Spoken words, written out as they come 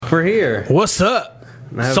We're here. What's up?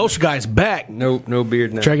 Social guy's back. No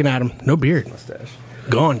beard now. Dragging at him. No beard. Mustache.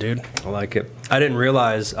 Gone, dude. I like it. I didn't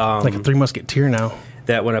realize Like a Three Musketeer now.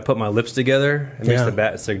 that when I put my lips together, it makes the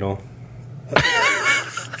bat signal.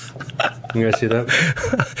 You guys see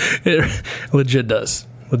that? It legit does.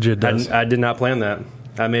 Legit does. I did not plan that.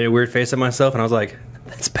 I made a weird face at myself, and I was like,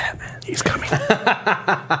 that's Batman. He's coming.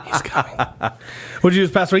 He's coming. What'd you do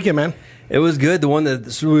this past weekend, man? It was good. The one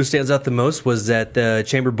that really stands out the most was that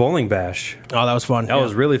Chamber Bowling Bash. Oh, that was fun. That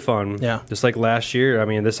was really fun. Yeah. Just like last year. I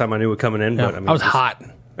mean, this time I knew it coming in, but I mean, I was hot.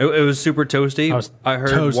 It was super toasty. I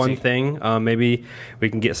heard toasty. one thing. Maybe we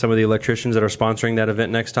can get some of the electricians that are sponsoring that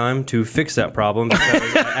event next time to fix that problem.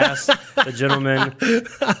 Because I asked the gentleman,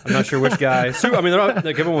 I'm not sure which guy. I mean,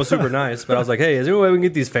 everyone was super nice, but I was like, "Hey, is there any way we can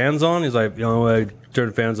get these fans on?" He's like, turn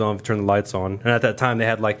the fans on, turn the lights on." And at that time, they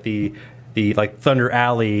had like the like Thunder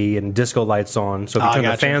Alley and disco lights on. So if you turn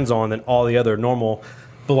the fans on, then all the other normal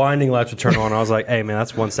blinding lights would turn on. I was like, "Hey, man,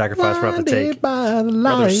 that's one sacrifice we're going to have to take.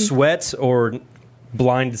 Either sweat or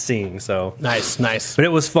blind seeing." So nice. But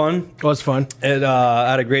it was fun. It was fun. I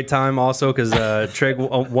had a great time also because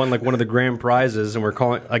Treg won like one of the grand prizes, and we're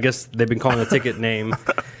calling. I guess they've been calling the ticket name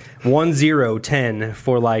 1010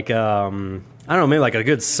 for like I don't know, maybe like a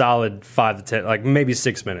good solid 5 to 10, like maybe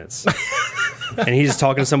 6 minutes. And he's just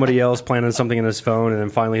talking to somebody else, playing on something in his phone, and then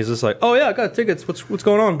finally he's just like, "Oh yeah, I got tickets. What's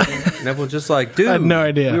going on?" And everyone's just like, "Dude, I had no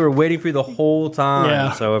idea. We were waiting for you the whole time."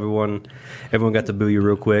 Yeah. So everyone got to boo you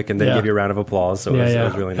real quick, and then give you a round of applause. So it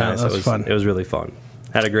was really nice. That was fun. It was really fun.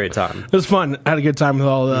 Had a great time. It was fun. I had a good time with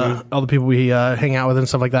all the people we hang out with and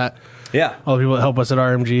stuff like that. Yeah. All the people that help us at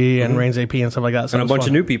RMG and Reigns AP and stuff like that. So and a bunch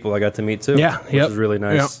of new people I got to meet too. Yeah. Which was really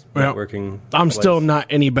nice. Networking. I'm still not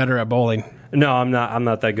any better at bowling. No, I'm not. I'm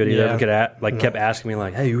not that good either. Yeah. Everyone kept asking me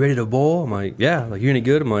like, "Hey, you ready to bowl?" I'm like, "Yeah." Like, "You any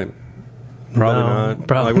good?" I'm like, "Probably not."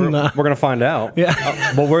 Probably like, not. We're gonna find out.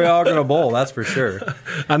 Yeah. But we are gonna bowl. That's for sure.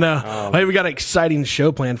 I know. Hey, we got an exciting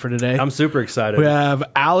show planned for today. I'm super excited. We have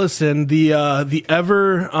Allison, the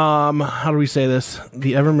ever how do we say this?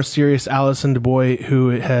 The ever mysterious Allison Dubois, who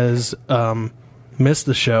has missed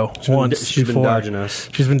the show once. She's been dodging us.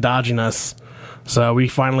 She's been dodging us. So we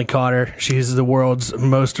finally caught her. She's the world's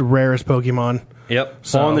most rarest Pokemon. Yep.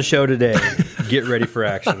 So on the show today, get ready for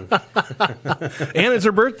action. And it's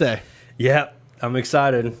her birthday. Yep. I'm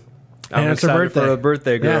excited. I'm and it's her excited birthday. for a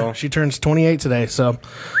birthday girl. Yeah, she turns 28 today, so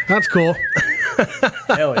that's cool.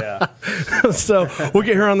 Hell yeah. So we'll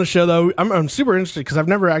get her on the show, though. I'm super interested because I've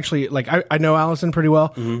never actually, like, I know Allison pretty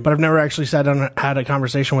well, but I've never actually sat down and had a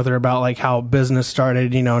conversation with her about, like, how business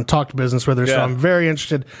started, and talked business with her. Yeah. So I'm very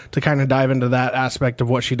interested to kind of dive into that aspect of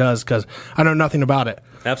what she does because I know nothing about it.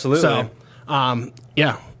 Absolutely. So,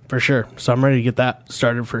 yeah. For sure. So I'm ready to get that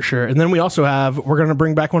started for sure. And then we also we're going to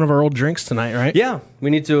bring back one of our old drinks tonight, right? Yeah. We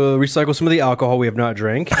need to recycle some of the alcohol we have not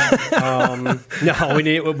drank. No, we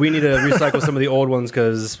need to recycle some of the old ones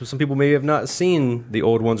because some people may have not seen the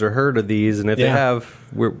old ones or heard of these. And if they have,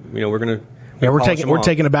 we're going to. Yeah, we're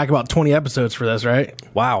taking it back about 20 episodes for this, right?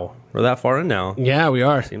 Wow. We're that far in now. Yeah, we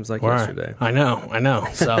are. Seems like yesterday. I know.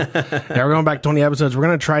 So yeah, we're going back 20 episodes. We're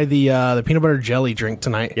going to try the peanut butter jelly drink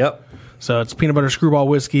tonight. Yep. So it's peanut butter screwball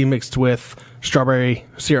whiskey mixed with strawberry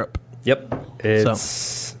syrup. Yep.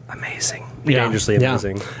 It's amazing. Yeah. Dangerously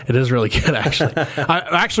amazing. Yeah. It is really good, actually.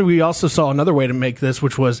 Actually, we also saw another way to make this,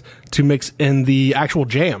 which was to mix in the actual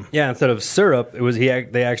jam. Yeah, instead of syrup, it was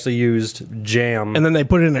they actually used jam. And then they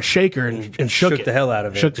put it in a shaker and shook it. The hell out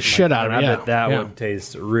of it. Shook the shit out of it. I bet that would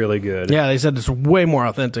taste really good. Yeah, they said it's way more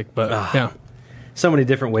authentic, but yeah. So many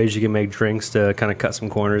different ways you can make drinks to kind of cut some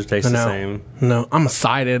corners, taste the same. No, I'm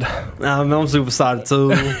excited. I'm super excited too.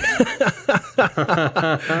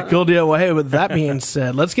 Cool deal. Well, hey, with that being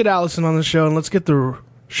said, let's get Allison on the show and let's get the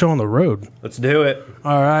show on the road. Let's do it.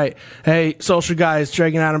 All right. Hey, social guys,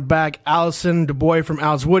 dragging out and back. Allison Dubois from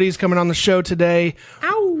Al's Woodies coming on the show today.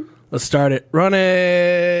 Ow. Let's start it. Run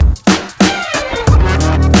it.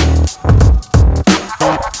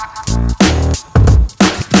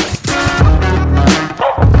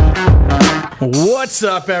 What's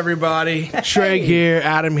up, everybody? Treg here,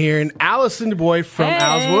 Adam here, and Allison Dubois from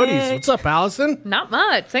Al's Woodies. What's up, Allison? Not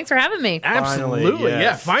much. Thanks for having me. Absolutely. Finally, yes.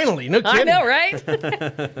 Yeah, finally. No kidding. I know, right?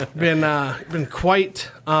 Been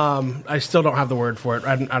quite, I still don't have the word for it.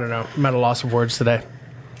 I don't know. I'm at a loss of words today.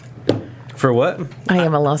 For what? I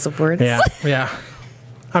am a loss of words. Yeah.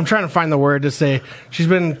 I'm trying to find the word to say. She's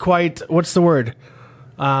been quite, what's the word?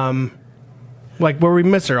 Like where we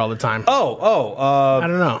miss her all the time. I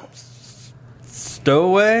don't know.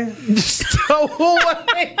 Stowaway?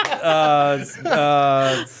 Stowaway?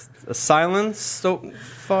 Silence? So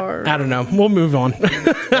far? I don't know. We'll move on.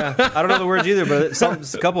 Yeah, I don't know the words either, but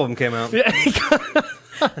a couple of them came out.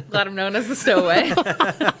 Glad I'm known as the stowaway.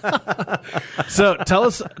 So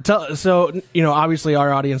obviously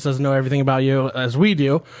our audience doesn't know everything about you as we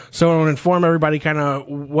do. So I want to inform everybody kind of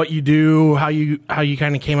what you do, how you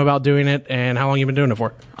kind of came about doing it, and how long you've been doing it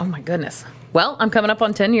for. Oh my goodness. Well, I'm coming up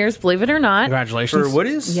on 10 years, believe it or not. Congratulations. For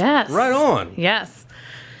Woody's? Yes. Right on. Yes.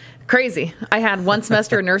 Crazy. I had one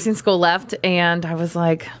semester of nursing school left, and I was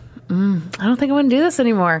like, I don't think I want to do this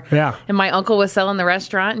anymore. Yeah. And my uncle was selling the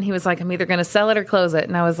restaurant, and he was like, I'm either going to sell it or close it.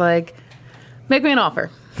 And I was like, make me an offer.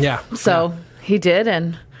 Yeah. So he did,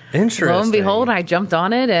 and Interesting. lo and behold, I jumped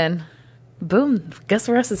on it, and boom, guess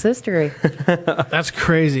the rest is history. That's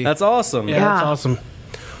crazy. That's awesome. yeah, that's awesome.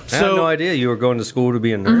 I had no idea you were going to school to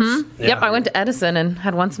be a nurse. Yep, I went to Edison and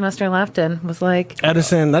had one semester left and was like,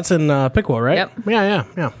 Edison, that's in Pickwa, right? Yep.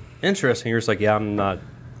 Yeah. Interesting. You're just like, yeah, I'm not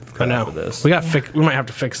I cut know. out for this. We might have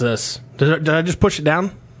to fix this. Did I just push it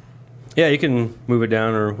down? Yeah, you can move it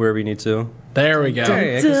down or wherever you need to. There we go.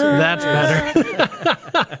 Hey, I can see That's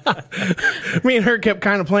better. Me and her kept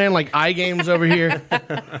kind of playing like eye games over here.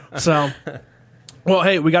 So, well,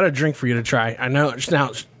 hey, we got a drink for you to try. I know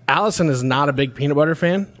now Allison is not a big peanut butter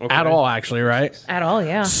fan at all, actually, right? at all,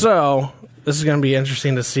 yeah. So this is going to be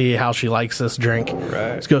interesting to see how she likes this drink. Right.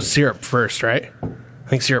 Let's go syrup first, right? I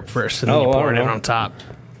think syrup first, and then Oh, you I pour don't it in know. on top.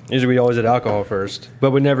 Usually we always add alcohol first,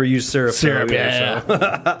 but we never use syrup. Syrup, though, yeah.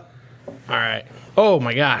 so- All right. Oh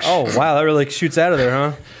my gosh. Oh, wow, that really shoots out of there,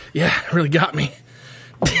 huh? Yeah, it really got me.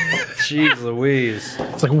 Jeez Louise.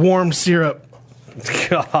 It's like warm syrup.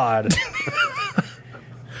 God.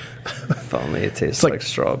 If only it tastes like like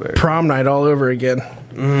strawberry. Prom night all over again.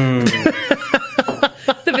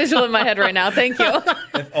 The visual in my head right now. Thank you.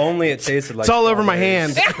 If only it tasted like It's all over my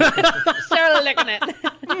strawberries. hand. Surely licking it.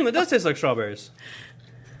 It does taste like strawberries.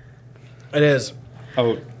 It is.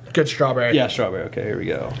 Oh, Good strawberry. yeah, strawberry. Okay, here we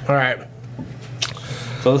go. All right.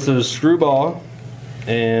 So this is Screwball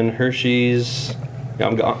and Hershey's. Yeah,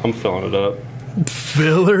 I'm filling it up.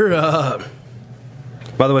 Fill her up.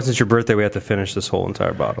 By the way, since your birthday, we have to finish this whole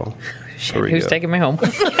entire bottle. Here we Who's go. taking me home?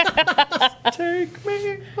 Take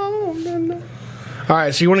me home? All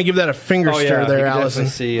right, so you want to give that a finger Oh, stir yeah, there, you can Allison.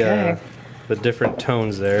 definitely see Okay. the different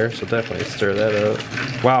tones there, so definitely stir that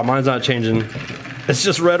up. Wow, mine's not changing. It's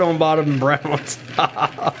just red on bottom and brown on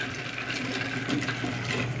top.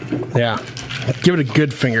 Yeah. Give it a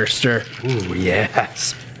good finger stir. Ooh,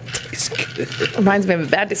 yes. Tastes good. Reminds me of a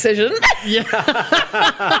bad decision.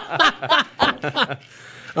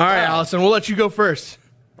 All right, Allison, we'll let you go first.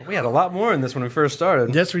 We had a lot more in this when we first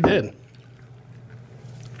started. Yes, we did.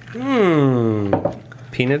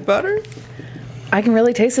 Peanut butter? I can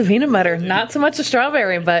really taste the peanut butter. Not so much the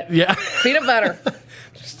strawberry, but Yeah. peanut butter.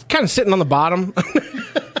 Kind of sitting on the bottom.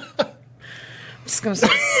 Just gonna say,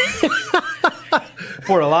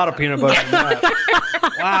 Poured a lot of peanut butter in that.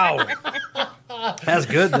 Wow. That's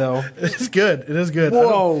good, though. It's good. It is good.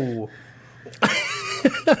 Whoa.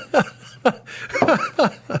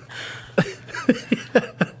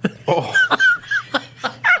 Oh.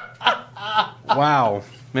 Wow.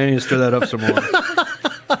 Man, you need to stir that up some more.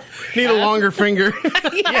 Need a longer finger.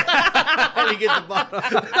 How do you get the bottom?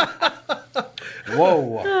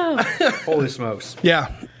 Whoa. Holy smokes. Yeah.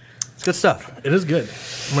 It's good stuff. It is good.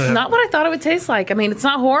 not what I thought it would taste like. I mean, it's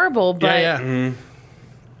not horrible, but Yeah.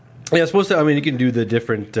 Yeah, it's supposed to, I mean, you can do the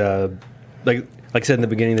different, like I said in the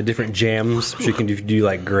beginning, the different jams. So you can do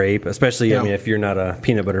like grape, especially, Yeah. I mean, if you're not a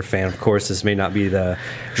peanut butter fan, of course, this may not be the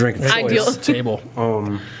drink of choice. Ideal. Table.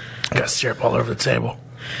 Got syrup all over the table.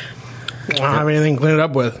 I don't have anything to clean it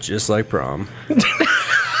up with. Just like prom.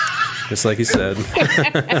 Just like you said.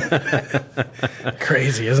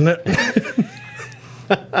 Crazy, isn't it?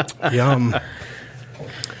 Yum.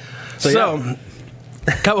 So,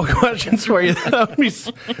 a couple questions for you, though,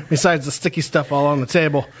 besides the sticky stuff all on the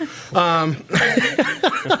table.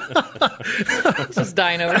 just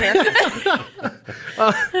dying over here.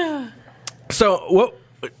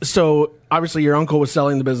 So obviously your uncle was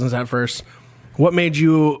selling the business at first. What made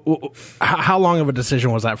you? How long of a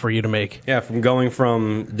decision was that for you to make? Yeah, from going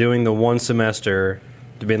from doing the one semester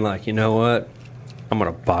to being like, you know what? I'm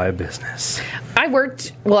going to buy a business. I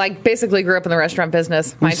basically grew up in the restaurant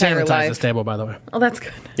business my We entire sanitized life. this table, by the way. Oh, that's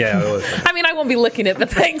good. Yeah, it was. I mean, I won't be licking it, but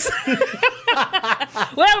thanks.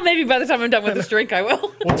 Well, maybe by the time I'm done with this drink, I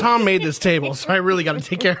will. Well, Tom made this table, so I really got to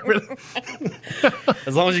take care of it.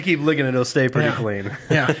 As long as you keep licking it, it'll stay pretty clean.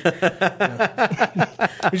 Yeah.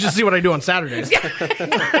 You should see what I do on Saturdays.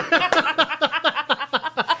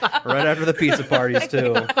 Right after the pizza parties,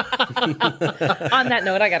 too. On that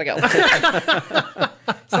note, I gotta go.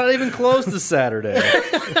 It's not even close to Saturday.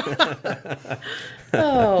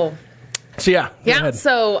 Oh, So, yeah. Go yeah. ahead.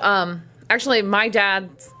 So, actually, my dad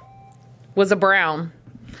was a Brown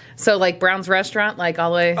So like Brown's Restaurant, like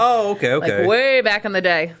all the way. Oh, okay. Like way back in the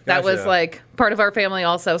day. That was Gotcha. like part of our family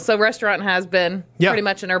also. So restaurant has been pretty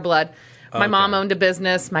much in our blood. My mom owned a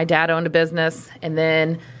business. My dad owned a business. And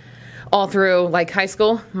then all through like high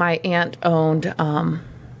school, my aunt owned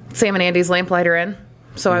Sam and Andy's Lamplighter Inn.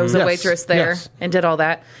 So I was a waitress there and did all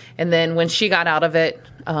that. And then when she got out of it,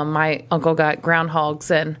 my uncle got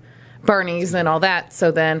Groundhogs and Barney's and all that.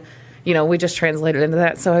 So then, you know, we just translated into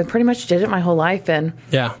that. So I pretty much did it my whole life. And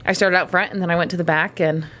I started out front and then I went to the back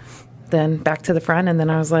and then back to the front. And then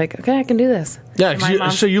I was like, okay, I can do this. Yeah.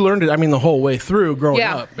 So you learned it, I mean, the whole way through growing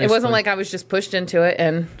up. Yeah. It wasn't like I was just pushed into it.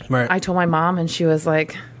 And I told my mom and she was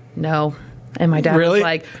like, no. And my dad was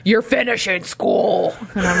like, you're finishing school.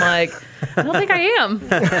 And I'm like, I don't think I am.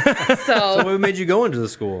 So what made you go into the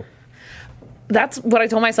school? That's what I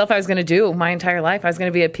told myself I was going to do my entire life. I was going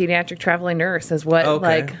to be a pediatric traveling nurse is what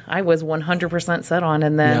like I was 100% set on.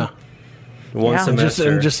 And then one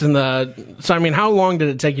semester. Just in the, so I mean, how long did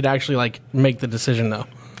it take you to actually like make the decision though?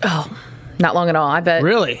 Oh, not long at all. I bet.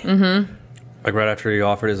 Really? Mm-hmm. Like right after you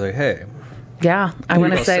offered, he's like, hey. Yeah, I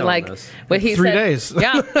want to say like what he 3 said. days.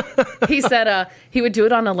 Yeah, he said he would do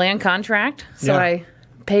it on a land contract. So I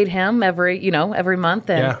paid him every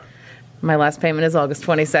month. And my last payment is August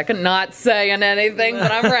 22nd. Not saying anything,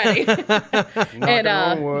 but I'm ready. And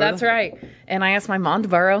that's right. And I asked my mom to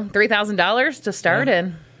borrow $3,000 to start,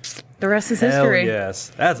 and the rest is history.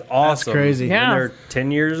 Yes, that's awesome. That's crazy. Been there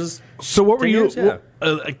 10 years. So what were you? Yeah.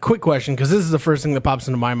 A quick question, because this is the first thing that pops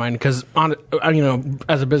into my mind. Because on, you know,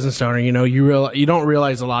 as a business owner, you know, you don't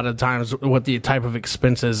realize a lot of times what the type of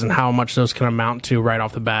expenses and how much those can amount to right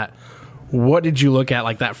off the bat. What did you look at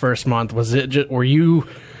like that first month? Was it just, were you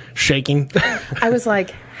shaking? I was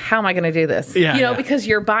like, how am I going to do this? Yeah, you know, because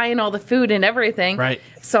you're buying all the food and everything. Right.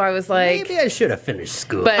 So I was like, maybe I should have finished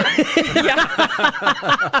school. But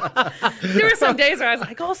there were some days where I was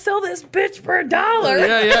like, I'll sell this bitch for $1.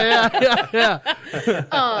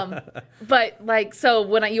 Yeah. But like, so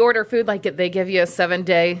when you order food, like they give you a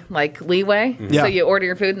 7-day like leeway. Yeah. So you order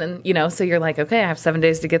your food and then, you know, so you're like, okay, I have 7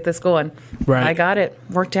 days to get this going. Right. I got it.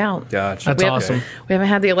 Worked out. Gotcha. That's awesome. We haven't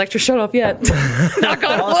had the electric shut off yet. Knock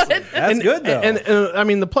on wood. That's good though. And I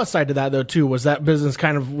mean, the plus side to that though too was that business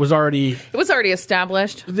kind of was already. It was already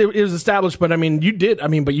established. It was established, but I mean,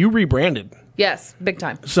 but you rebranded. Yes, big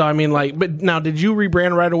time. So I mean, like, but now, did you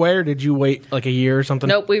rebrand right away, or did you wait like a year or something?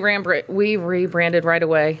 Nope, we rebranded right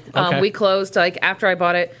away. Okay. We closed like after I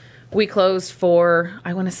bought it. We closed for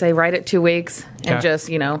I want to say right at 2 weeks, and just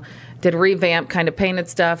did revamp, kind of painted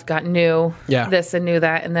stuff, got new this and new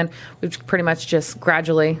that, and then we've pretty much just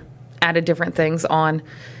gradually added different things on.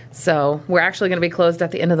 So we're actually going to be closed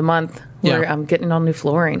at the end of the month. We're getting all new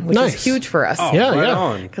flooring, which is huge for us. Oh,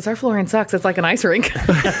 yeah. Because our flooring sucks. It's like an ice rink.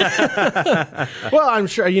 Well, I'm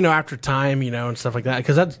sure, after time, and stuff like that,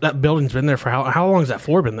 because that building's been there for how long has that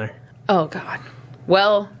floor been there? Oh, God.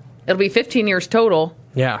 Well, it'll be 15 years total.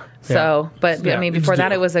 Yeah. So, but I mean, before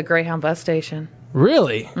that, it was a Greyhound bus station.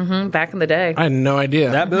 Really? Mm-hmm. Back in the day. I had no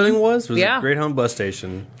idea. That building was a Greyhound bus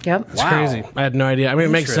station. Yep. It's crazy. I had no idea. I mean,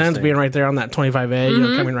 it makes sense being right there on that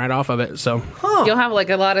 25A, coming right off of it. So You'll have like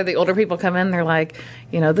a lot of the older people come in. They're like,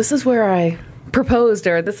 this is where I proposed,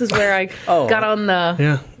 or this is where I got on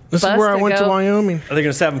the This is bus where I went to Wyoming. Are they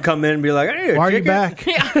going to have them come in and be like, hey, why are you back?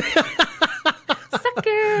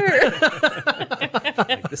 Sucker.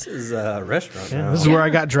 This is a restaurant now. This is where I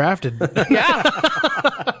got drafted. Yeah.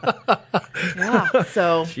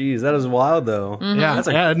 So. Jeez, that is wild, though. Yeah,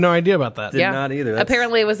 I had no idea about that. Did not either.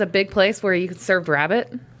 Apparently, it was a big place where you could serve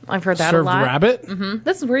rabbit. I've heard that a lot. Served rabbit? Mm-hmm.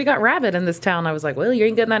 This is where you got rabbit in this town. I was like, well, you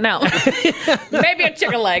ain't getting that now. Maybe a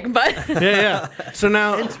chicken leg, but. Yeah. So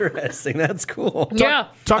now. Interesting. That's cool.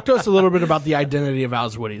 Talk to us a little bit about the identity of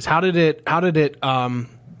Al's Woody's. How did it,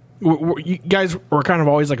 you guys were kind of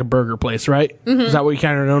always like a burger place, right? Mm-hmm. Is that what you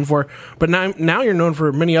kind of known for? But now you're known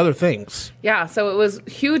for many other things. Yeah. So it was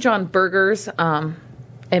huge on burgers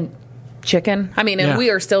and chicken. I mean, and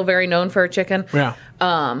we are still very known for our chicken. Yeah.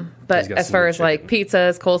 But as far as like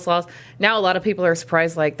pizzas, coleslaws, now a lot of people are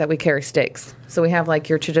surprised like that we carry steaks. So we have like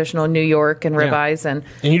your traditional New York and ribeyes, and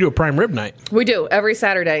you do a prime rib night. We do every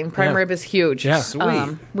Saturday, and prime rib is huge. Yeah,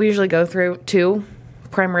 sweet. We usually go through 2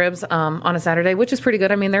 prime ribs on a Saturday, which is pretty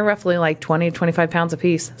good. I mean, they're roughly like 20, 25 pounds a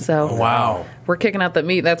piece. So wow, we're kicking out the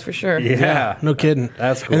meat, that's for sure. Yeah, no kidding.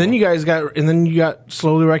 That's cool. And then you got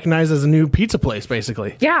slowly recognized as a new pizza place,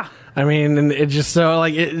 basically. Yeah. I mean, and it just so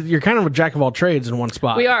like you're kind of a jack of all trades in one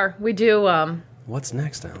spot. We are. We do. What's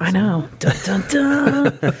next, Allison? I know. Dun, dun,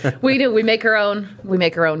 dun. We do. We make our own. We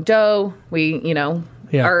make our own dough. We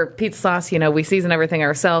Yeah. Our pizza sauce, we season everything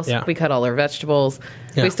ourselves. Yeah. We cut all our vegetables.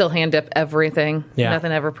 Yeah. We still hand dip everything. Yeah.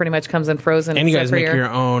 Nothing ever pretty much comes in frozen. And you guys make your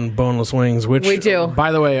own boneless wings, which we do.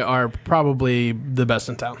 By the way, are probably the best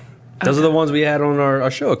in town. Those are the ones we had on our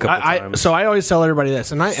show a couple times. So I always tell everybody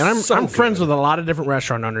this, and I'm friends with a lot of different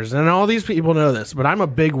restaurant owners, and all these people know this, but I'm a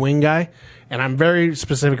big wing guy, and I'm very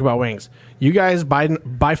specific about wings. You guys,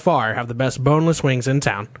 by far, have the best boneless wings in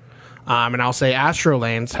town, and I'll say Astro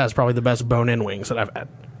Lanes has probably the best bone-in wings that I've had.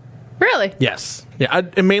 Really? Yes. Yeah,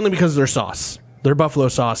 and mainly because of their sauce. Their buffalo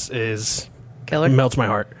sauce is... Killer. Melts my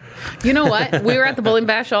heart. You know what? We were at the Bowling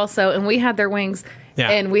Bash also, and we had their wings. Yeah.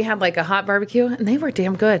 And we had like a hot barbecue, and they were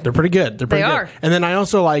damn good. They're pretty good. They are. And then I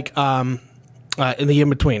also like in the in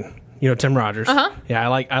between. Tim Rogers. Yeah,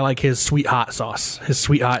 I like his sweet hot sauce. His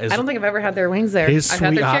sweet hot is. I don't think I've ever had their wings there. I've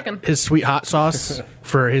had their chicken. His sweet hot sauce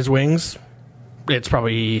for his wings. It's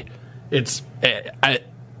probably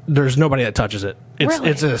there's nobody that touches it.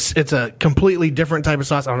 It's a completely different type of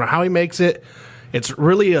sauce. I don't know how he makes it. It's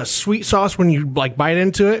really a sweet sauce when you like bite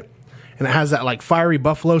into it, and it has that like fiery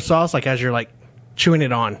buffalo sauce like as you're like chewing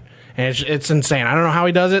it on, and it's insane. I don't know how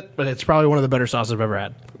he does it, but it's probably one of the better sauces I've ever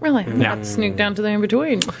had. Really? Yeah. Have to sneak down to the in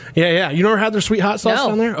between. Yeah. You never had their sweet hot sauce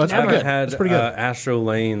down there? Oh, it's pretty good. It's pretty good. Astro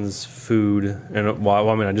Lanes food, and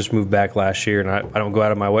I just moved back last year, and I don't go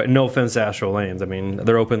out of my way. No offense to Astro Lanes. I mean,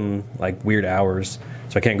 they're open like weird hours,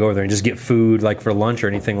 so I can't go over there and just get food like for lunch or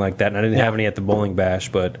anything like that. And I didn't have any at the Bowling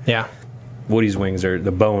Bash, but yeah. Woody's wings are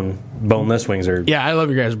boneless wings are. Yeah, I love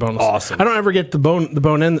your guys' boneless. Awesome. I don't ever get the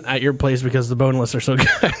bone in at your place because the boneless are so good.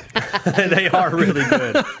 They are really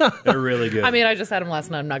good. They're really good. I mean, I just had them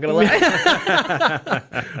last night. I'm not gonna lie.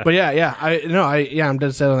 But I'm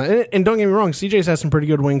dead set on that. And don't get me wrong, CJ's has some pretty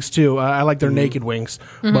good wings too. I like their naked wings,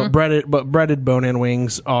 but breaded bone-in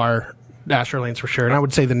wings are Astro Lanes for sure. And I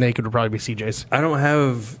would say the naked would probably be CJ's.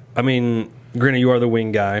 Granted, you are the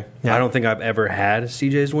wing guy. Yeah. I don't think I've ever had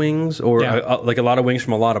CJ's wings or like a lot of wings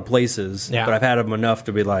from a lot of places. Yeah. But I've had them enough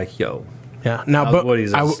to be like, yo. Yeah. Now,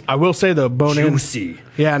 I will say the bone-in. Juicy.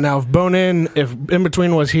 Yeah. Now, if In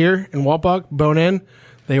Between was here in Walpock, bone-in,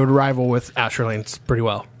 they would rival with Astro Lanes pretty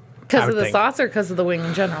well. Because of the sauce or because of the wing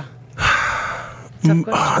in general?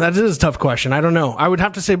 That is a tough question. I don't know. I would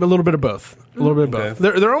have to say a little bit of both. A little bit of both.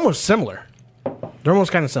 Okay. They're almost similar. They're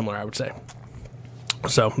almost kind of similar, I would say.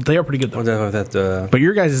 So they are pretty good though. But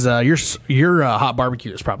your guys' your hot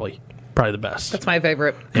barbecue is probably the best. That's my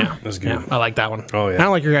favorite. Yeah, that's good. Yeah, I like that one. Oh yeah, and I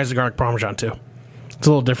like your guys' garlic parmesan too. It's a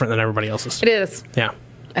little different than everybody else's. It is. Yeah,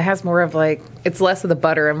 it has more of like it's less of the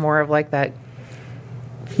butter and more of like that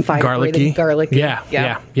garlicky.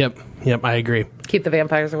 Yeah. Yep. I agree. Keep the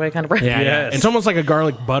vampires away, kind of. Yeah, yes. Yeah. It's almost like a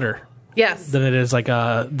garlic butter. Yes. Than it is like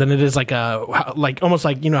almost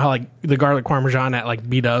like how like the garlic parmesan at like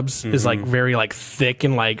B-Dubs is like very like thick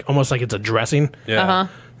and like almost like it's a dressing. Yeah.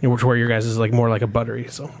 Which where your guys is like more like a buttery.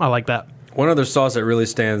 So I like that. One other sauce that really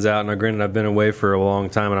stands out, and granted I've been away for a long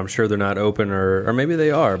time, and I'm sure they're not open, or maybe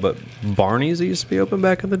they are, but Barney's used to be open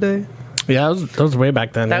back in the day. Yeah, that was way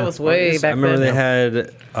back then. That was way back then. I remember they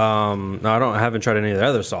had. I haven't tried any of the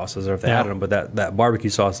other sauces, or if they had them, but that barbecue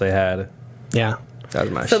sauce they had. Yeah. That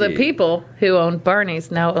was my so shit. the people who own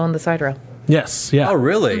Barney's now own the side row. Yes. Yeah. Oh,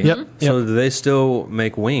 really? Yep. So do they still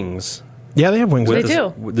make wings? Yeah, they have wings. They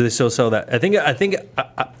do. Do they still sell that?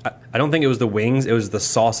 I don't think it was the wings. It was the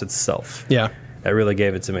sauce itself. Yeah. That really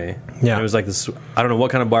gave it to me. Yeah. And it was like this. I don't know what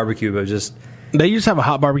kind of barbecue, but just. They used to have a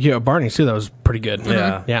hot barbecue at Barney's too. That was pretty good.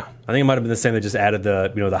 Yeah. Yeah. I think it might have been the same. They just added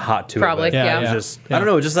the hot to Probably, it. yeah. It was just, I don't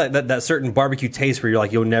know, just like that certain barbecue taste where you're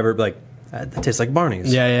like, you'll never be like, that tastes like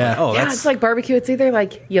Barney's. Yeah. Like, yeah, it's like barbecue. It's either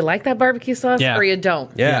like you like that barbecue sauce or you don't.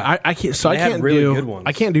 Yeah. I can't. So I can't do. Good ones.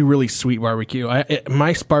 I can't do really sweet barbecue.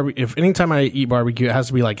 If anytime I eat barbecue, it has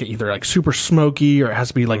to be like either like super smoky or it has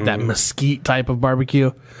to be like that mesquite type of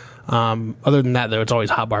barbecue. Other than that, though, it's always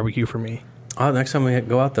hot barbecue for me. Oh, next time we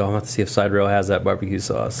go out though, I'm going to see if Side Rail has that barbecue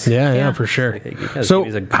sauce. Yeah, for sure. Hey, so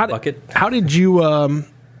bucket. How did you?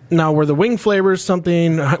 Now, were the wing flavors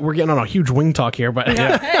something? We're getting on a huge wing talk here, but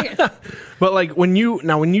but like when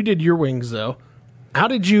you did your wings though, how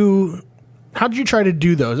did you try to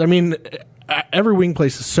do those? I mean, every wing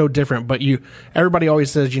place is so different, but everybody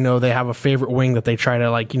always says they have a favorite wing that they try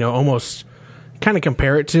to like almost kind of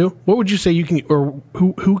compare it to. What would you say you can, or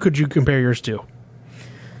who could you compare yours to?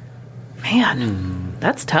 Man,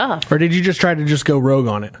 that's tough. Or did you just try to go rogue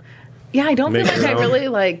on it? Yeah, I don't feel like I really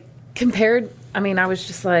like compared. I mean, I was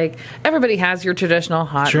just like, everybody has your traditional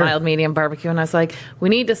hot, mild, medium barbecue, and I was like, we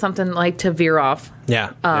need something like to veer off.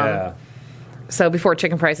 Yeah. So before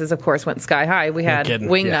chicken prices, of course, went sky high, we had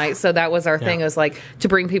wing night. So that was our thing. It was like to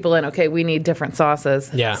bring people in. Okay, we need different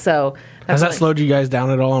sauces. Yeah. So has that slowed you guys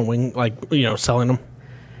down at all on wing, like selling them?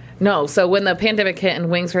 No. So when the pandemic hit and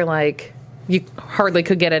wings were like, you hardly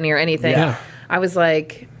could get any or anything. Yeah. I was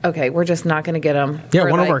like, okay, we're just not going to get them. Yeah,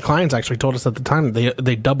 one of our clients actually told us at the time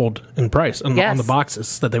they doubled in price on the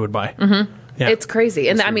boxes that they would buy. Mm-hmm. Yeah. It's crazy.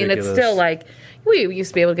 And It's I mean, ridiculous. it's still like, we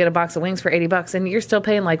used to be able to get a box of wings for $80 and you're still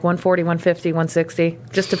paying like $140, $150,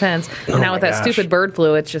 $160. Just depends. And now with that stupid bird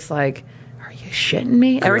flu, it's just like, are you shitting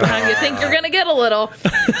me? Every time you think you're going to get a little,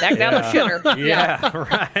 back down the shitter. Yeah,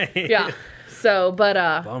 right. Yeah. So, but,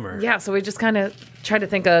 Bummer. yeah, so we just kind of tried to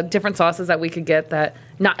think of different sauces that we could get that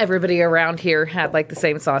not everybody around here had like the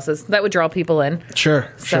same sauces that would draw people in. Sure.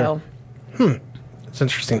 So, It's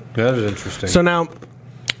interesting. That is interesting. So now,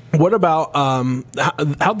 what about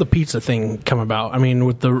how'd the pizza thing come about? I mean,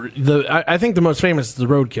 with I think the most famous is the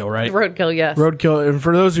roadkill, right? roadkill, yes. Roadkill, and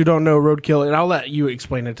for those who don't know roadkill, and I'll let you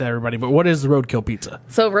explain it to everybody, but what is the roadkill pizza?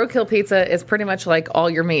 So roadkill pizza is pretty much like all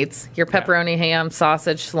your meats. Your pepperoni, ham,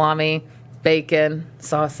 sausage, salami, bacon,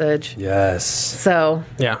 sausage. yes. So,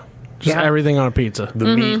 Yeah. Just everything on a pizza.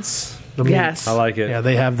 The meats. The yes. I like it. Yeah,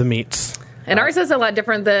 they have the meats. And ours is a lot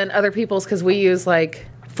different than other people's because we use like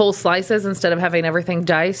full slices instead of having everything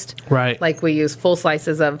diced. Right. Like we use full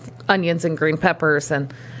slices of onions and green peppers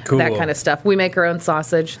and Cool. that kind of stuff. We make our own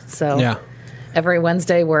sausage. So Yeah. every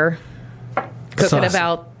Wednesday we're cooking Sausage.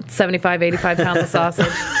 about 75, 85 pounds of sausage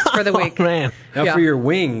for the week. Man. Now Yeah. for your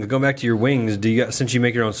wings, going back to your wings, since you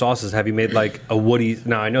make your own sauces, have you made like a Woody?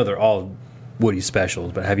 Now I know they're all Woody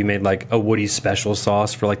specials, but have you made like a Woody special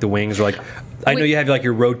sauce for like the wings, or like I know you have like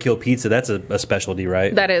your roadkill pizza. That's a specialty,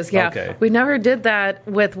 right? That is, yeah. Okay. We never did that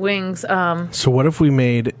with wings. So what if we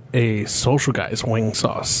made a Social Guys wing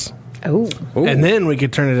sauce? Oh. Ooh. And then we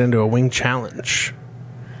could turn it into a wing challenge.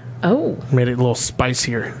 Oh. Made it a little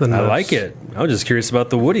spicier than I those. like it. I was just curious about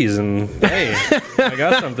the Woodies, and hey, I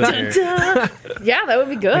got something here. Yeah, that would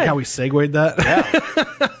be good. Like how we segued that.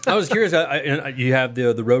 I was curious. You have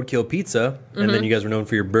the roadkill pizza, and then you guys were known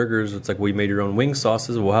for your burgers. It's like, well, you made your own wing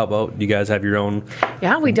sauces. Well, how about you guys have your own,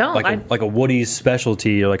 Yeah, we don't. like a Woody's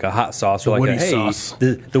specialty, or like a hot sauce, or like Woody a, hey, sauce.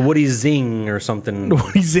 the Woody Zing or something.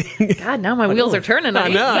 What he's eating. God, now my wheels are turning. I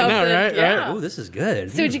know, right, Yeah. right. Oh, this is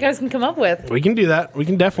good. See what you guys can come up with. We can do that. We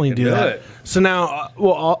can definitely do do that. it. So now,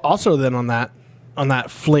 also then on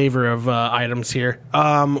that flavor of items here,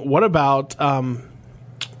 what about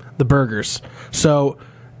the burgers? So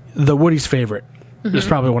the Woody's favorite is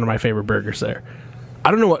probably one of my favorite burgers there. I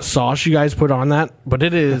don't know what sauce you guys put on that, but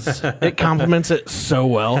it complements it so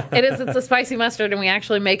well. It's a spicy mustard, and we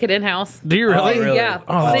actually make it in house. Do you really? really? Yeah,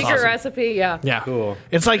 Oh, that's secret awesome. recipe. Yeah, Yeah. Cool.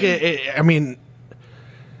 It's like I mean,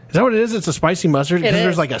 is that what it is? It's a spicy mustard because It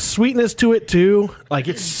there's is. like a sweetness to it too. Like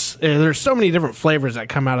there's so many different flavors that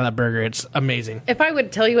come out of that burger. It's amazing. If I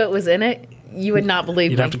would tell you what was in it, you would not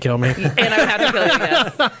believe You'd me. have to kill me. And I would have to kill you.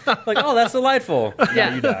 Yes. Like, oh, that's delightful. Yeah.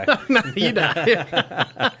 No, you die. You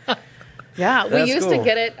die. Yeah, we That's used to cool.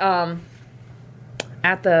 get it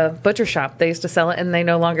at the butcher shop. They used to sell it, and they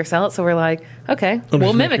no longer sell it. So we're like, okay, we'll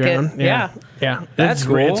Just mimic make your it. own. Yeah. Yeah. That's it's,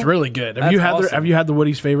 cool. It's really good. Have That's you had awesome. have you had the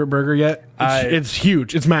Woody's favorite burger yet? It's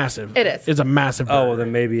huge. It's massive. It is. It's a massive burger. Oh, well,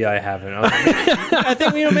 then maybe I haven't. I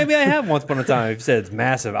think maybe I have once upon a time. If you said it's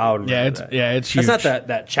massive, I would. Yeah, remember that. it's huge. That's not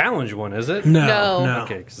that challenge one, is it? No. No.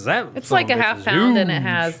 Okay, because that It's son like of a bitch half is pound, and it huge.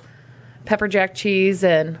 has pepper jack cheese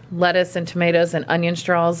and lettuce and tomatoes and onion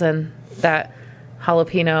straws and that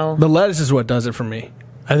jalapeno. The lettuce is what does it for me.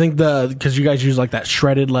 I think because you guys use like that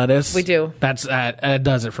shredded lettuce. We do. That's it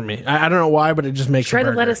does it for me. I don't know why, but it just makes a Shredded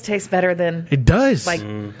burger. lettuce tastes better than It does. like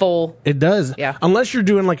full. It does. Yeah. Unless you're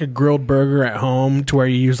doing like a grilled burger at home to where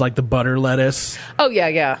you use like the butter lettuce. Oh yeah,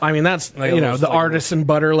 yeah. I mean, that's, Like a the little- artisan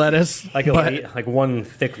butter lettuce. like like one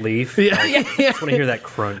thick leaf. Yeah. I just want to hear that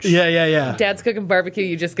crunch. Yeah. Dad's cooking barbecue.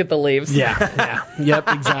 You just get the leaves. Yeah. Yep,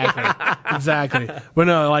 exactly. But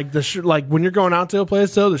no, like like when you're going out to a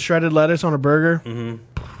place though, the shredded lettuce on a burger,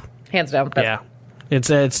 Hands down. yeah. It's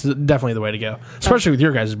definitely the way to go. Especially with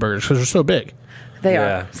your guys' burgers because they're so big. They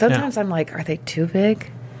Yeah. are. Sometimes I'm like, are they too big?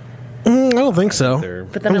 I don't think so. They're-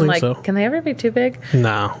 But then I I'm don't like, think so. can they ever be too big?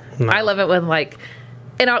 No. I love it when like,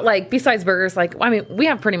 besides burgers, like, I mean, we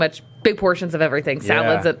have pretty much big portions of everything,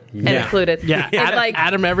 salads and Yeah. included. Yeah, And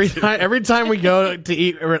Adam. Every time we go to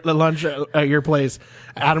eat at lunch at your place,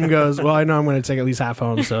 Adam goes, "Well, I know I'm going to take at least half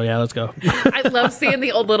home, so yeah, let's go." I love seeing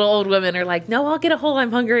the little old women are like, no, I'll get a whole.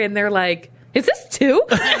 I'm hungry, and they're like, is this two?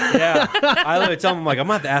 Yeah, I literally tell them, I'm like, I'm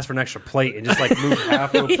gonna have to ask for an extra plate and just like move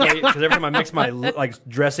half of a plate because every time I mix my like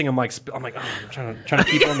dressing, I'm like, oh, I'm trying to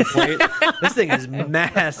keep it on the plate. This thing is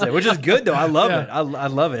massive, which is good though. I love it. I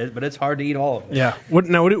love it, but it's hard to eat all of it. Yeah. What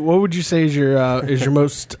would you say is your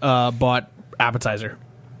most bought appetizer?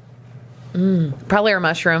 Probably our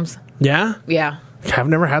mushrooms. Yeah. Yeah. I've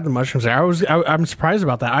never had the mushrooms there. I'm surprised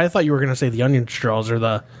about that. I thought you were going to say the onion straws or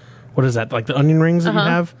the, what is that, like the onion rings that you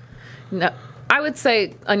have? No, I would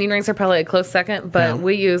say onion rings are probably a close second, but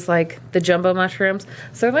we use like the jumbo mushrooms.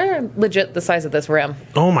 So they're legit the size of this rim.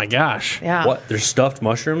 Oh my gosh. Yeah. What? They're stuffed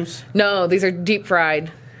mushrooms? No, these are deep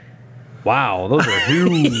fried. Wow, those are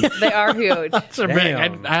huge. They are huge. They're big.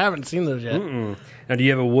 I haven't seen those yet. Now, do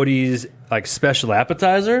you have a Woody's like special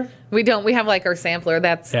appetizer? We don't. We have like our sampler.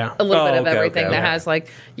 That's a little bit of everything that has like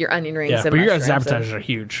your onion rings. Yeah, and but your guys' mushrooms appetizers are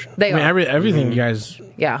huge. They are. everything you guys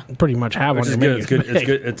Yeah. pretty much have Which on is your good. menu. It's good. It's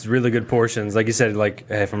good. It's really good portions. Like you said, like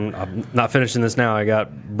hey, I'm not finishing this now. I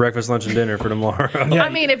got breakfast, lunch, and dinner for tomorrow. Yeah. I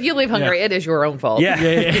mean, if you leave hungry, it is your own fault. Yeah,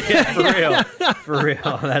 for real. For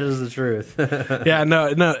real. That is the truth. Yeah, no,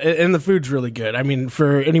 and the food's really good. I mean,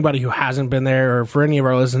 for anybody who hasn't been there, or for any of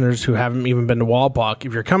our listeners who haven't even been to Walpock,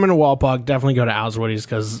 if you're coming to Walpock, definitely go to Al's Woody's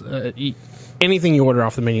because anything you order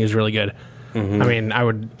off the menu is really good. I mean, I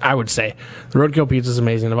would say the Roadkill pizza is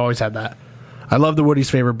amazing. I've always had that. I love the Woody's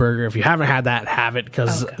favorite burger. If you haven't had that, have it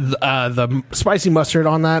because the spicy mustard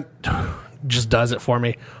on that just does it for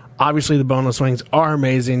me. Obviously, the boneless wings are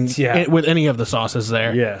amazing with any of the sauces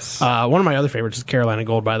there. Yes. One of my other favorites is Carolina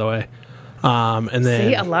Gold, by the way. And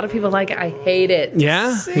then See, a lot of people like it. I hate it.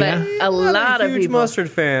 Yeah, But a lot I'm a of huge people. mustard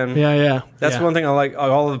fan. yeah. That's one thing I like.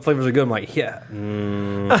 All the flavors are good. I'm like, yeah.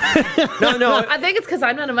 No. I think it's because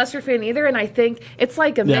I'm not a mustard fan either, and I think it's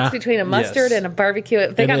like a mix between a mustard and a barbecue.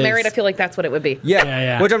 If they got married, I feel like that's what it would be.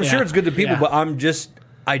 Yeah. Which I'm sure it's good to people, but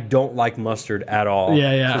I don't like mustard at all.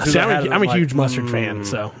 Yeah. So See, I'm a huge mustard fan,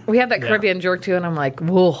 so. We have that Caribbean jerk too, and I'm like,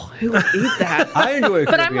 whoa, who would eat that? I enjoy it.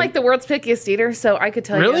 But I'm like the world's pickiest eater, so I could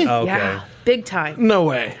tell Really? you. Okay. Yeah, big time. No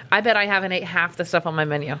way. I bet I haven't ate half the stuff on my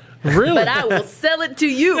menu. Really? But I will sell it to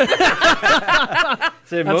you.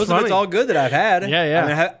 So most of it's all good that I've had. Yeah. I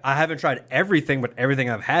mean, I haven't tried everything, but everything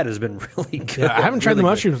I've had has been really good. Yeah, I haven't tried the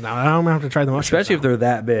Really mushrooms now. I don't have to try the mushrooms. Especially if they're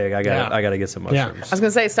that big. I got Yeah. to get some Yeah. mushrooms. I was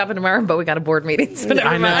gonna say stop in tomorrow, but we got a board meeting. So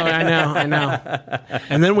never mind. I know.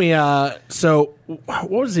 And then we, so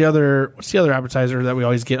what's the other appetizer that we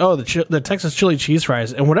always get? Oh, the Texas chili cheese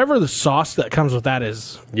fries. And whatever the sauce that comes with that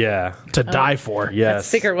is Yeah. to die for. Yes.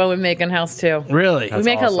 Secret one we make in house too. Really? We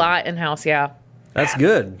make awesome. a lot in house. Yeah, That's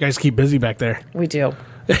good. You guys keep busy back there. we do.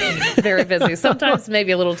 Very busy. Sometimes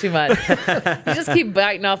maybe a little too much. You just keep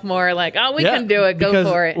biting off more. Like, oh, we can do it. Go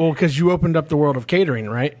for it. Well, because you opened up the world of catering,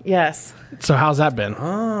 right? Yes. So how's that been?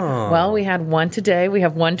 Well, we had one today. We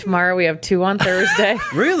have one tomorrow. We have 2 on Thursday.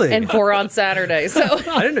 Really? And 4 on Saturday. So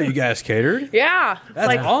I didn't know you guys catered. yeah, it's That's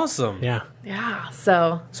like awesome. Yeah. yeah.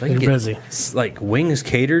 So So you can You're get busy. like wings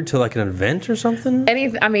catered to like an event or something?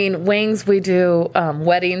 wings. We do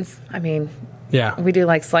weddings. I mean, Yeah. we do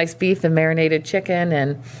like sliced beef and marinated chicken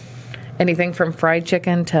and anything from fried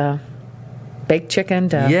chicken to baked chicken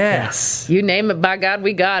to Yes. you name it. By God,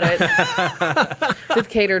 we got it. We've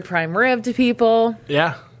catered prime rib to people.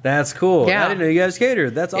 Yeah. That's cool. Yeah. I didn't know you guys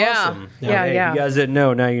catered. That's Yeah. awesome. Yeah, Hey, yeah. If you guys didn't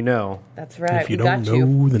know, now you know. That's right. If you we don't got know,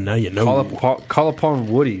 you. then now you know. Call upon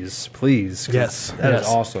Woody's, please. 'cause Yes. That is Yes.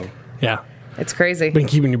 awesome. Yeah. It's crazy. Been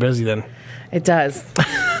keeping you busy then. It does.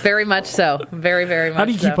 Very much so. Very, very much How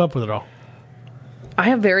do you keep so. up with it all? I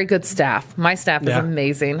have very good staff. My staff is Yeah.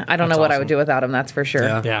 amazing. I don't That's know what I awesome. would do without them, that's for sure.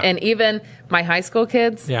 Yeah. Yeah. And even my high school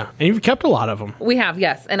kids, Yeah. And you've kept a lot of them. we have,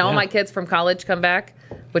 yes. And all Yeah. my kids from college come back,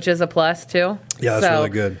 which is a plus too. Yeah, that's really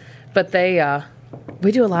good. But they,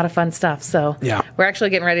 we do a lot of fun stuff. So Yeah. we're actually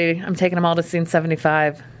getting ready. I'm taking them all to Scene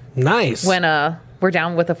 75 Nice. when we're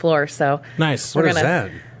down with the floor. So Nice. What is gonna- that?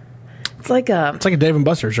 it's like It's like a Dave and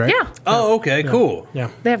Buster's, right? yeah. Oh, okay, cool. Yeah.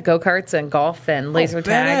 They have go-karts and golf and laser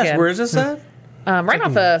tag. Badass. And, Where is this at? right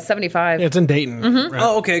off of 75. It's in Dayton. Mm-hmm. Right.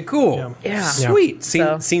 Oh, okay, cool. Yeah. Sweet.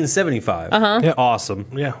 So- Scene 75. Yeah. Awesome.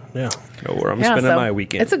 Yeah. Yeah. Know where I'm Yeah, spending so my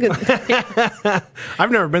weekend. It's a good.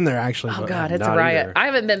 I've never been there actually. Oh but- God, it's a Not riot. either. I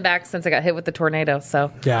haven't been back since I got hit with the tornado,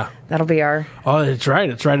 so Yeah. that'll be our. Oh, it's right.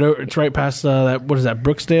 It's right past that. What is that?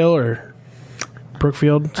 Brooksdale or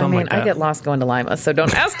Brookfield? Something I mean, like that. I get lost going to Lima, so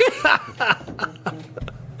don't ask me.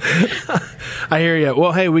 I hear you.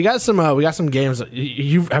 Well, hey, we got some games. Have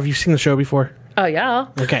you seen the show before? Oh yeah.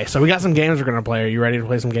 Okay, so we got some games we're gonna play. Are you ready to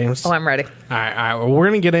play some games? Oh, I'm ready. All right. Well, we're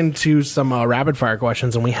gonna get into some rapid fire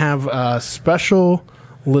questions, and we have a special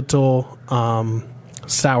little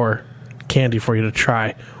sour candy for you to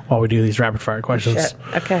try while we do these rapid fire questions. Shit.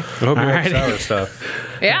 Okay. I hope you like Alright. sour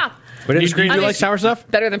stuff. Yeah. We didn't Do screen you I you mean- like sour stuff?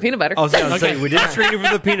 Better than peanut butter. I was going to say, we did screen you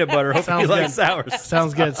for the peanut butter. Hope Sounds you like good. sour.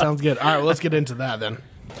 Sounds good. All right, well, let's get into that then.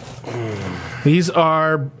 These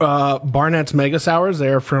are Barnett's Mega Sours.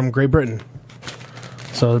 They're from Great Britain,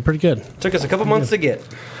 so they're pretty good. Took us a couple months to get.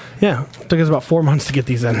 Yeah, it took us about 4 months to get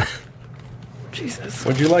these in. Jesus.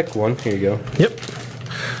 Would you like one? Here you go. Yep.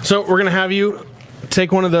 So we're gonna have you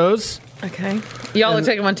take one of those. Okay. Y'all are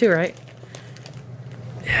taking one too, right?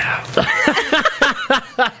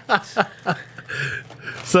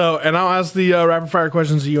 So, and I'll ask the rapid fire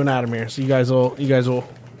questions to you and Adam here. So you guys will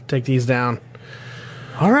take these down.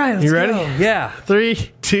 All right. Let's You ready? go. Yeah.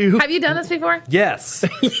 3, 2. Have you done this before? Yes.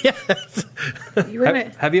 Yes. You were in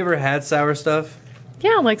it. Have you ever had sour stuff?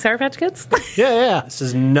 Yeah, like Sour Patch Kids. Yeah. This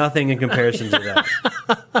is nothing in comparison to that.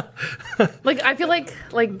 Like I feel like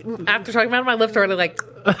after talking about it, my lips are already like.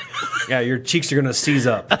 Yeah, your cheeks are gonna seize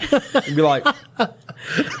up. You'd be like,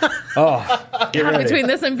 oh, get ready. Between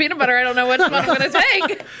this and peanut butter, I don't know which one I'm going to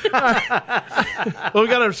take. Well, we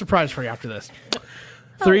got a surprise for you after this.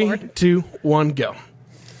 3, Lord. 2, 1, go.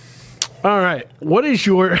 All right. What is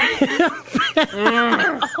your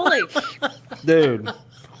Holy. Dude?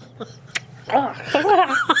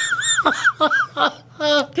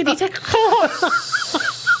 Did he take?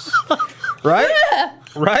 Right?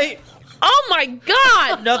 Right? Oh my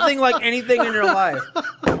God! Nothing like anything in your life.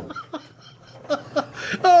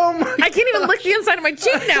 Oh my! I can't even lick the inside of my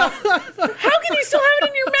cheek now. How can you still have it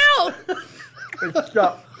in your mouth? It's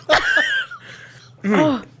stuck.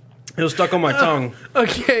 It was stuck on my tongue.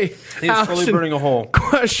 Okay. It's slowly Allison, burning a hole.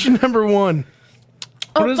 question number 1.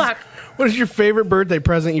 Oh fuck! What is your favorite birthday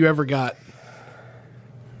present you ever got?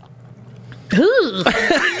 Ooh.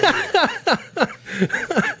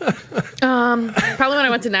 Probably when I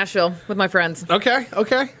went to Nashville with my friends. Okay.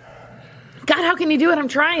 God, how can you do it? I'm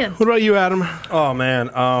trying. What about you, Adam? Oh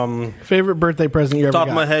man. Favorite birthday present you ever Top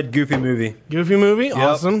got? of my head, Goofy movie. Goofy movie?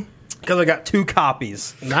 Awesome. Because I got 2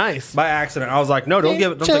 copies Nice. by accident. I was like, no, don't take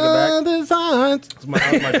it back. That's my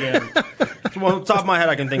jam. It's one top of my head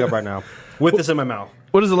I can think of right now. With this in my mouth.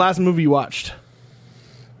 What is the last movie you watched?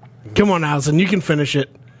 Come on, Allison. You can finish it.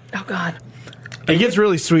 Oh God. It gets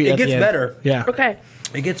really sweet. It at the gets end. better. Yeah. Okay.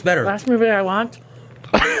 It gets better. Last movie I watched.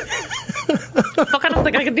 Fuck! I don't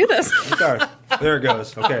think I can do this. Sorry. There it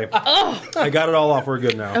goes. Okay. I got it all off. We're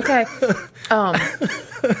good now. Okay.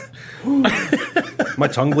 My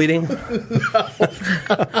tongue bleeding? I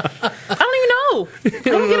don't even know. I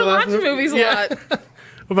don't get to watch movies a lot.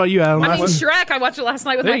 What about you, Adam? I mean, Shrek. I watched it last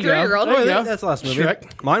night with There my you go. 3-year-old. There you go. That's the last movie.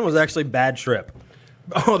 Shrek. Mine was actually Bad Trip.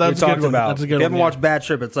 Oh, that's a Talked good one. about. That's a good If you haven't one. watched Bad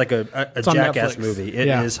Trip, it's like a on Jackass Netflix. movie. It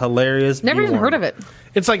is Yeah. hilarious. Never Be even heard warned. of it.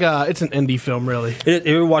 It's like it's an indie film, really.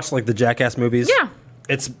 You watch like the Jackass movies? Yeah.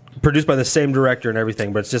 It's produced by the same director and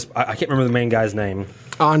everything, but it's just I can't remember the main guy's name.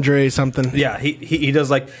 Andre something. Yeah, he does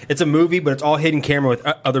like it's a movie, but it's all hidden camera with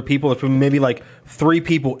other people. It's maybe like 3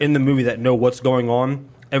 people in the movie that know what's going on.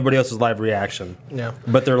 Everybody else's live reaction. Yeah.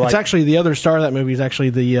 But they're like It's actually the other star of that movie is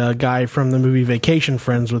actually the guy from the movie Vacation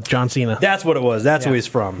Friends with John Cena. that's what it was. That's who he's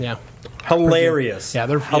from. Yeah. Hilarious. Yeah,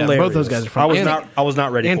 they're hilarious. both those guys are fun. I was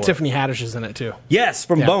not ready And for Tiffany Haddish is in it too. it. Yes,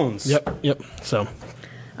 from Yeah. Bones. Yep. So,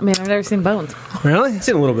 I mean, I've never seen Bones. really? I've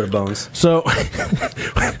seen a little bit of Bones. So,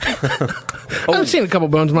 I've seen a couple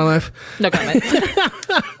bones in my life. No comment.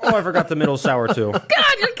 Oh, I forgot the middle sour too. God,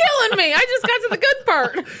 you're killing me. I just got to the good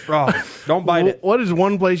part. Oh, don't bite it. What is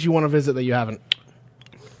one place you want to visit that you haven't?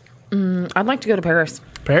 I'd like to go to Paris.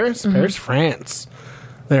 Paris? Paris, France.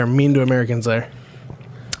 They are mean to Americans there.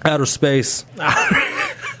 Outer space.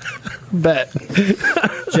 Bet.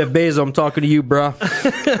 Jeff Bezos, I'm talking to you, bro.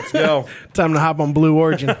 Let's go. Time to hop on Blue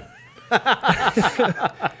Origin.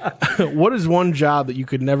 What is one job that you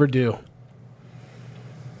could never do?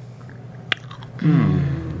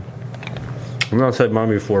 I've not said mine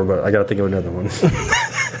before, but I got to think of another one.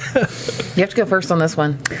 You have to go first on this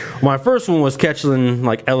one. My first one was catching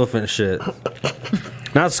like elephant shit.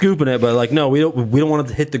 Not scooping it, but like, no, we don't want it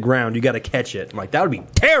to hit the ground. You got to catch it. I'm like, that would be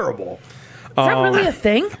terrible. Is that really a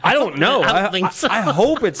thing? I don't know. I don't think so. I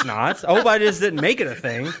hope it's not. I hope I just didn't make it a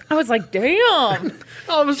thing. I was like, damn.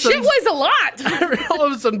 All of a Shit sudden, weighs a lot. all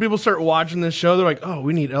of a sudden, people start watching this show. They're like, "Oh,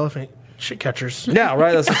 we need elephant shit catchers." Yeah,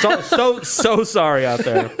 right. That's so sorry out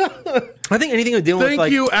there. I think anything with dealing with Thank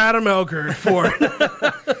like you, Adam Elker, for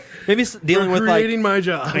maybe dealing with like creating my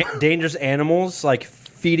job. dangerous animals, like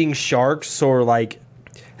feeding sharks, or like,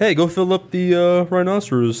 hey, go fill up the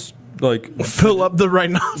rhinoceros. Like Fill up the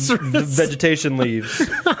rhinoceros. the vegetation leaves.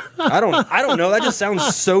 I don't know. That just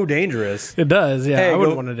sounds so dangerous. It does, yeah. Hey, I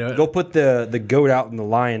wouldn't want to do it. Go put the goat out in the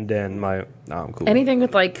lion den. I'm cool. Anything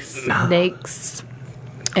with like snakes.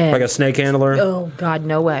 And, Like a snake handler. oh God,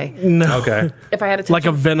 no way. No. Okay. If I had to touch Like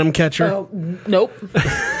a venom catcher. oh, nope.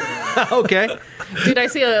 Okay. Dude, I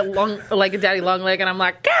see a daddy long leg, and I'm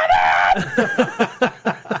like, get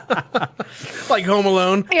it! Like Home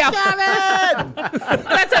Alone. Yeah.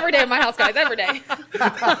 That's every day in my house, guys. Every day.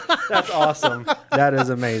 That's awesome. That is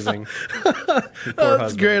amazing.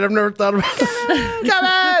 That's great. I've never thought about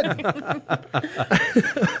that.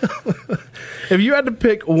 If you had to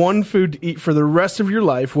pick one food to eat for the rest of your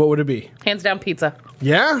life, what would it be? Hands down, pizza.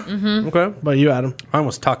 Yeah? Mm-hmm. Okay. But you, Adam? Mine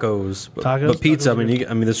was tacos. Tacos? But pizza,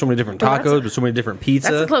 Tacos there's so many different tacos, but so many different pizza.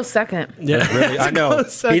 That's a close second. Yeah. Really? I know.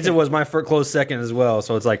 Close second. Pizza was my close second as well.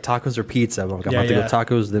 So it's like tacos or pizza. I'm like, I'm about to go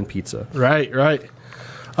tacos, then pizza. Right.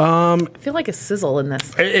 I feel like a sizzle in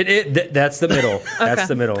this. That's the middle. Okay. That's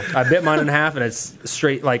the middle. I bit mine in half, and it's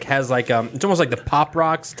straight, like, has like, it's almost like the Pop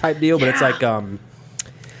Rocks type deal, but it's like,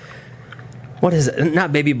 what is it?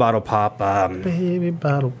 Not baby bottle pop. Baby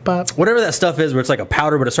bottle pop. Whatever that stuff is, where it's like a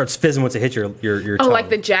powder, but it starts fizzing once it hits your Oh, tongue. like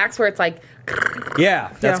the Jacks, where it's like.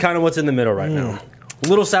 Yeah, that's kind of what's in the middle right now. A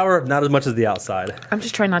little sour, not as much as the outside. I'm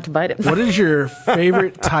just trying not to bite it. What is your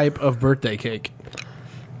favorite type of birthday cake?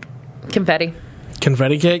 Confetti.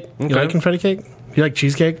 Confetti cake? You Okay. like confetti cake? You like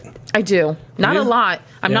cheesecake? I do. Not You a do? lot.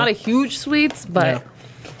 I'm Yeah. not a huge sweets, but. Yeah.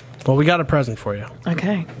 Well, we got a present for you.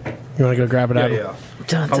 Okay. You want to go grab it out?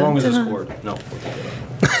 Dun, How dun, long is this dun. cord? No.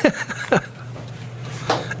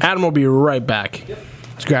 Adam will be right back.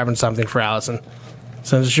 He's grabbing something for Allison.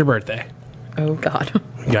 Since it's your birthday, Oh, God.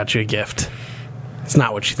 we got you a gift. It's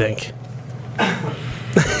not what you think. I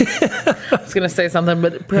was going to say something,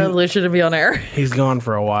 but it probably shouldn't be on air. He's gone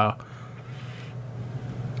for a while.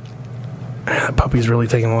 That puppy's really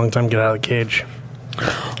taking a long time to get out of the cage.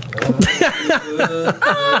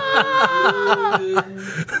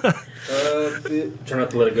 Try not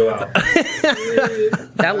to let it go out.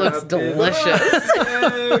 That looks delicious.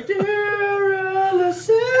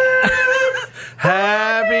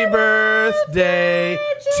 Happy birthday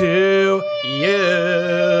to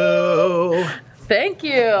you. Thank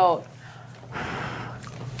you.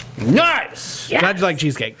 Nice! Yes. Glad you like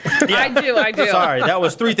cheesecake. I do. Sorry, that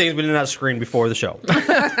was 3 things we did not screen before the show.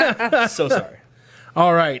 So sorry.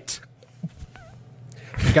 All right.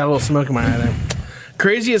 Got a little smoke in my eye there.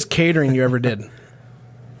 Craziest catering you ever did?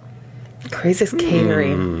 Craziest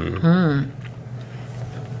catering. And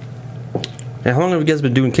how long have you guys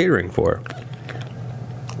been doing catering for?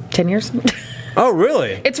 10 years? Oh,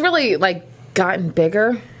 really? It's really, like, gotten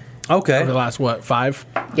bigger. Okay. Over the last, 5?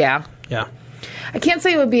 Yeah. Yeah. I can't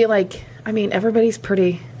say it would be, like, everybody's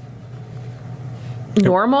pretty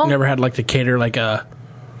normal. Never had, to cater, like an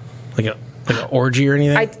orgy or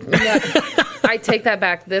anything? I take that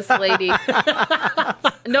back. This lady,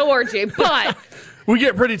 no orgy, but we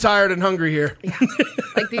get pretty tired and hungry here.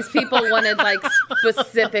 like these people wanted like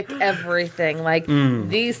specific everything. Like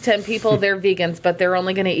these 10 people, they're vegans, but they're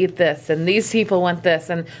only going to eat this, and these people want this,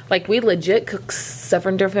 and like we legit cook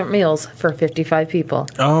 7 different meals for 55 people.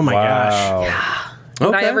 Oh my gosh. Yeah.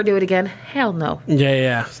 Would I ever do it again? Hell no.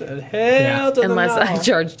 Yeah. Hell to the Unless no. I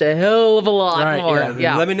charged a hell of a lot Right, more. yeah.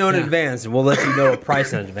 Yeah. Let me know in advance, and we'll let you know a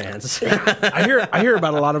price in advance. I hear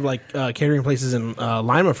about a lot of catering places in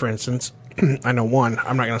Lima, for instance. I know one.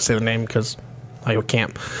 I'm not going to say the name because I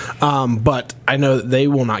can't. But I know that they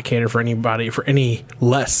will not cater for anybody for any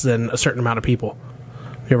less than a certain amount of people.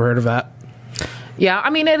 You ever heard of that? Yeah, I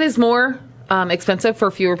mean, it is more expensive for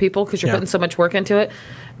fewer people because you're putting so much work into it.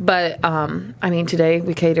 But, I mean, today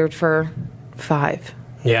we catered for 5.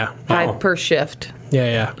 Yeah. 5 per shift.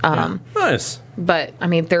 Yeah. Nice. But, I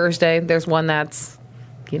mean, Thursday, there's one that's,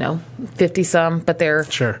 50-some, but they're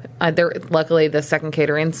luckily the second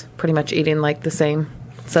catering's pretty much eating, like, the same.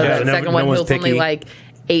 So that second one was only, like,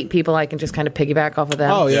 8 people. I can just kind of piggyback off of them.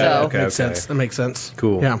 Oh, yeah. So, Okay. Makes sense. That makes sense.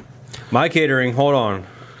 Cool. Yeah. My catering, hold on.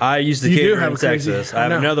 I used to You do cater have in a crazy- Texas. I I have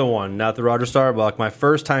know. another one, not the Roger Starbuck. My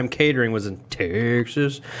first time catering was in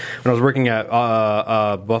Texas when I was working at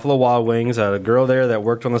Buffalo Wild Wings. I had a girl there that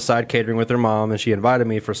worked on the side catering with her mom, and she invited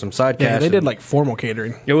me for some side Yeah, cash. they did formal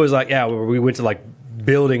catering. It was we went to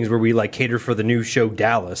buildings where we catered for the new show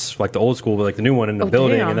Dallas, like the old school, but the new one in the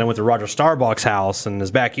building. Damn. And then I went to Roger Starbuck's house in his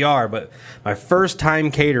backyard. But my first time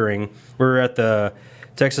catering, we were at the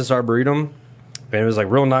Texas Arboretum. And it was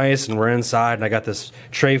real nice, and we're inside, and I got this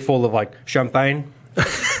tray full of champagne,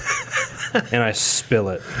 and I spill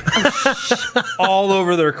it all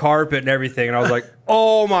over their carpet and everything. And I was like,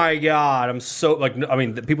 "Oh my god!" I'm so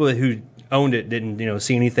the people who owned it didn't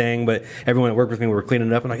see anything, but everyone that worked with me were cleaning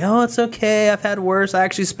it up and like, oh, it's okay, I've had worse. I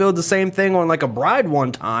actually spilled the same thing on like a bride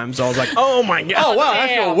one time, so I was like, Oh my god! oh wow, I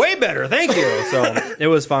feel way better, thank you. So it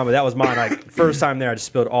was fun, but that was mine. Like first time there, I just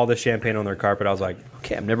spilled all the champagne on their carpet. I was like,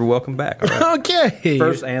 okay, I'm never welcome back. All right. Okay,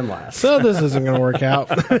 First and last. So this isn't going to work out.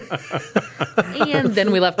 And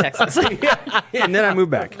then we left Texas. And then I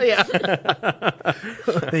moved back. Yeah.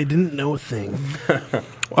 They didn't know a thing.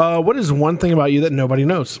 What is one thing about you that nobody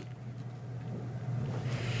knows?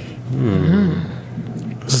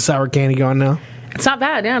 Is the sour candy gone now? It's not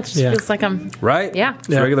bad. Yeah, it just feels like I'm... Right? Yeah. It's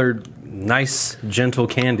regular, nice, gentle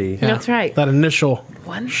candy. Yeah. That's right. That initial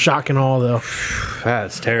shock and all, though.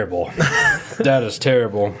 That's terrible. That is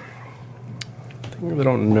terrible. I really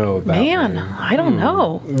don't know about Man, me. I don't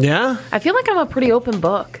know. Yeah? I feel like I'm a pretty open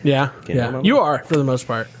book. Yeah. Yeah. You are, for the most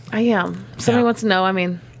part. I am. Somebody wants to know. I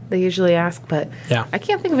mean, they usually ask, but I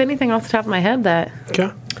can't think of anything off the top of my head that...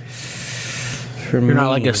 Okay. You're not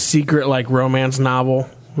like a secret like romance novel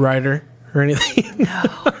writer or anything?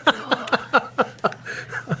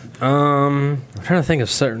 I'm trying to think of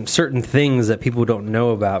certain things that people don't know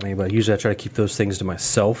about me, but usually I try to keep those things to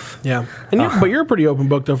myself. Yeah. And but you're a pretty open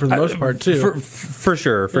book, though, for the most part, too. For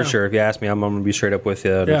sure. If you ask me, I'm going to be straight up with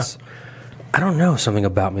you. I don't know something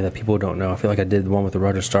about me that people don't know. I feel like I did the one with the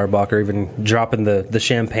Roger Starbuck, or even dropping the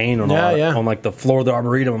champagne on on like the floor of the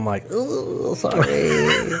Arboretum. I'm like, oh,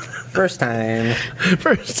 sorry. First time.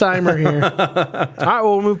 First timer here. All right,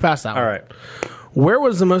 well, we'll move past that one. All right. Where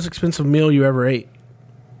was the most expensive meal you ever ate?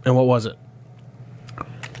 And what was it?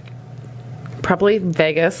 Probably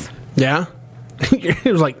Vegas. Yeah?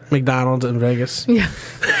 It was like McDonald's in Vegas. Yeah.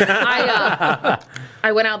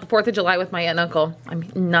 I went out the 4th of July with my aunt and uncle. I'm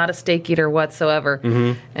not a steak eater whatsoever.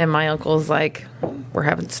 Mm-hmm. And my uncle's like, we're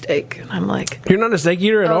having steak. And I'm like... You're not a steak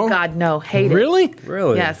eater at all? Oh, God, no. Hate it. Really?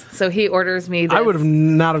 Really? Yes. So he orders me this... I would have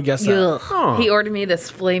not have guessed that. Huh. He ordered me this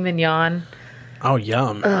filet mignon. Oh,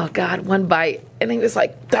 yum. Oh, God, one bite. And he was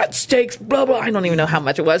like, that steak's blah, blah. I don't even know how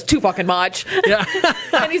much it was. Too fucking much. Yeah.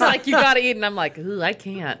 And he's like, you got to eat. And I'm like, ooh, I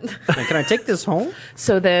can't. Can I take this home?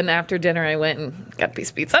 So then after dinner, I went and got a piece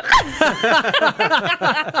of pizza.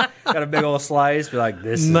 Got a big old slice. Be like,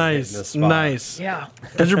 this nice. is the spot. Nice. Yeah.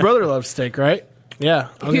 Because your brother loves steak, right? Yeah.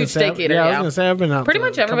 Huge steak eater, I was going to say, I've been out pretty to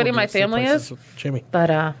much a everybody in couple my good steak family places is. with Jimmy. But,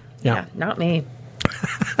 yeah, not me.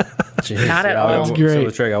 Jeez, Not at all. That's great. So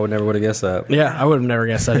the trick, I would never would have guessed that. Yeah, I would have never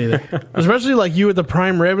guessed that either. Especially like you with the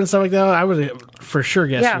prime rib and stuff like that. I would have for sure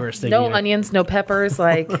guessed you were a steak no eater. onions, no peppers.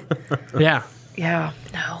 Like, Yeah. yeah,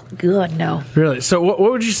 no, good, no. Really? So what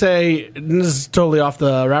would you say, and this is totally off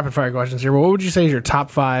the rapid fire questions here, but what would you say is your top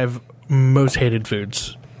 5 most hated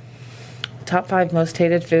foods? Top 5 most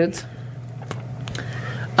hated foods.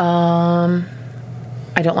 I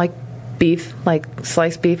don't like beef, like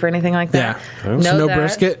sliced beef or anything like that. Yeah. So no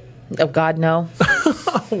brisket? Oh, God, no.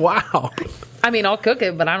 Wow. I mean, I'll cook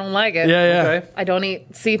it, but I don't like it. Yeah. Okay. I don't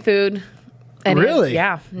eat seafood. Really?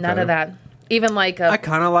 Yeah, none of that. Even like I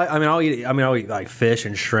kind of like. I'll eat like fish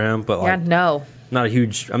and shrimp, but like no. not a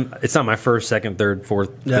huge. It's not my first, second, third,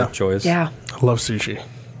 fourth, fifth choice. Yeah. I love sushi.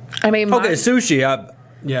 I mean, Okay, sushi.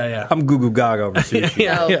 Yeah. I'm goo goo gaga over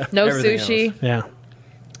sushi. no Everything sushi. Yeah.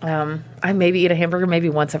 I maybe eat a hamburger maybe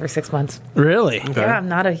once every 6 months. Really? Okay. Yeah, I'm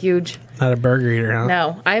not a huge. Not a burger eater, huh?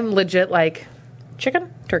 No, I'm legit like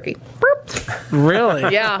chicken, turkey. Burp.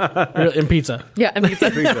 Really? Yeah. Really? And pizza. Yeah, and pizza.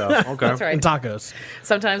 Okay. That's right. And tacos.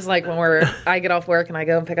 Sometimes, like when I get off work and I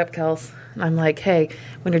go and pick up Kels, and I'm like, "Hey,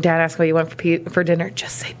 when your dad asks what you want for dinner,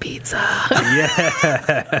 just say pizza."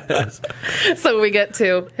 Yes. So we get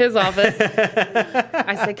to his office.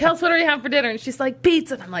 I say, "Kels, what are you having for dinner?" And she's like,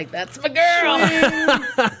 "Pizza." And I'm like, "That's my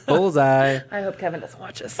girl." Bullseye. I hope Kevin doesn't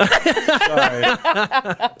watch this. Sorry.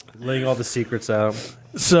 Laying all the secrets out.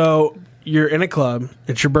 So you're in a club.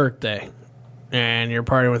 It's your birthday. And you're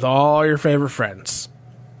partying with all your favorite friends.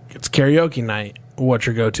 It's karaoke night. What's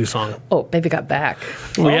your go-to song? Oh, Baby Got Back.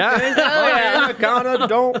 Yeah. I kinda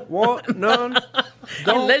don't want none.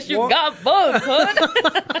 Unless you got both, hood.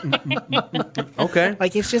 Okay.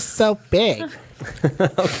 Like, it's just so big.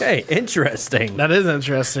 Okay. Interesting. That is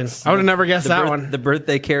interesting. I would have never guessed that one. The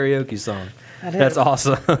birthday karaoke song. That's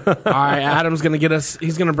awesome. All right, Adam's going to get us,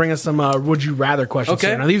 he's going to bring us some Would You Rather questions. Okay.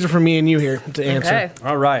 Here. Now, these are for me and you here to answer. Okay.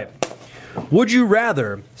 All right. Would you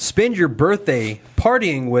rather spend your birthday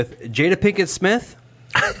partying with Jada Pinkett Smith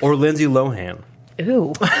or Lindsay Lohan?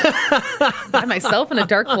 Ooh. By myself in a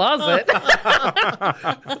dark closet.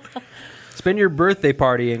 Spend your birthday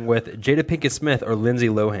partying with Jada Pinkett Smith or Lindsay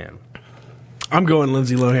Lohan? I'm going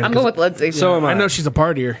Lindsay Lohan. I'm going with Lindsay. So am I. I know she's a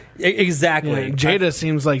partier. Exactly. Yeah, Jada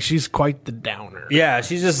seems like she's quite the downer. Yeah,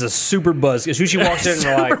 she's just a super buzz. She walks in and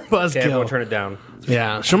we're like, buzzkill. okay, everyone turn it down.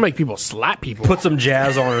 Yeah, she'll make people slap people. Put some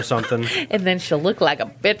jazz on or something. And then she'll look like a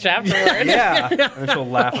bitch afterwards. Yeah, and then she'll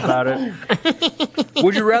laugh about it.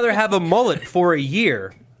 Would you rather have a mullet for a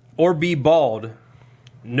year or be bald,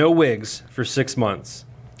 no wigs, for 6 months?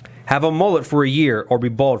 Have a mullet for a year or be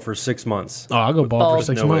bald for 6 months? Oh, I'll go bald for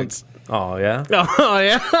 6 No months. wigs. Oh, yeah? Oh,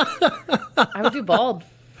 yeah? I would do bald.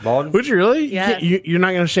 Bald? Would you really? Yeah. You're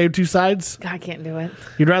not going to shave two sides? God, I can't do it.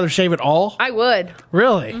 You'd rather shave it all? I would.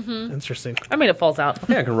 Really? Interesting. I mean, it falls out. I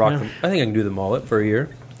think I can rock them. I think I can do the mullet for a year.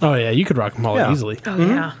 Oh, yeah, you could rock them all Yeah. easily. Oh,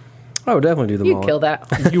 yeah. I would definitely do the You'd mullet. kill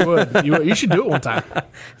that. You would. You should do it one time.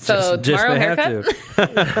 So, Just tomorrow may have haircut?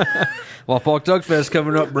 to. Well, Falk Duck Fest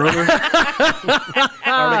coming up, brother.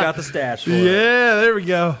 Already got the stash for it. Yeah, there we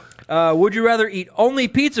go. Would you rather eat only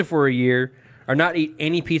pizza for a year or not eat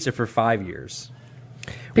any pizza for 5 years?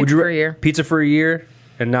 Pizza for a year. Pizza for a year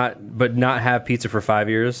and not have pizza for 5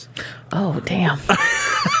 years? Oh, damn.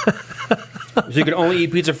 So you can only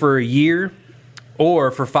eat pizza for a year, or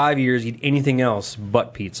for 5 years eat anything else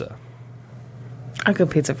but pizza. I'll go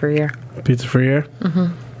pizza for a year. Pizza for a year?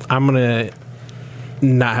 Mm-hmm. I'm going to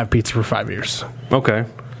not have pizza for 5 years. Okay.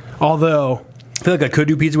 Although, I feel like I could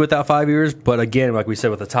do pizza without 5 years, but again, like we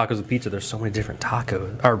said with the tacos and pizza, there's so many different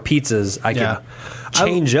tacos or pizzas I can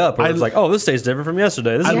change up. Or it's like, oh, this tastes different from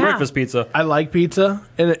yesterday. This is breakfast pizza. I like pizza,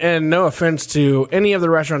 and no offense to any of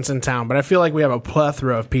the restaurants in town, but I feel like we have a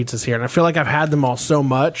plethora of pizzas here, and I feel like I've had them all so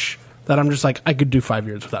much that I'm just like, I could do 5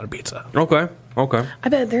 years without a pizza. Okay. I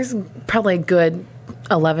bet there's probably a good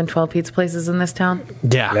 11, 12 pizza places in this town.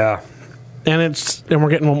 Yeah. Yeah. And we're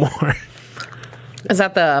getting one more. Is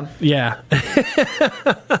that the... Yeah.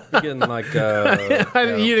 You're getting like...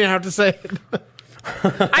 You didn't have to say it.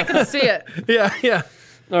 I can see it. Yeah.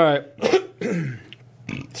 All right.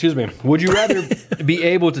 Excuse me. Would you rather be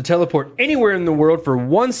able to teleport anywhere in the world for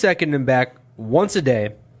 1 second and back once a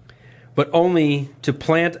day, but only to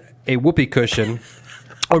plant a whoopee cushion,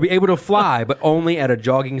 or be able to fly, but only at a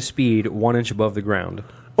jogging speed 1 inch above the ground?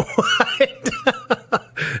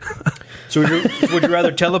 So would you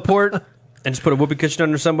rather teleport and just put a whoopee cushion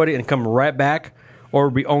under somebody and come right back, or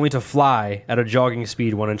be only to fly at a jogging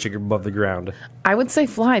speed 1 inch above the ground? I would say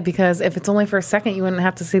fly, because if it's only for a second, you wouldn't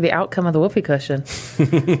have to see the outcome of the whoopee cushion.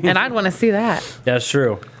 And I'd want to see that. That's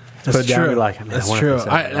true. That's true. That's true.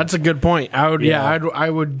 That's a good point.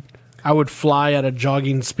 I would fly at a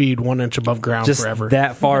jogging speed 1 inch above ground just forever.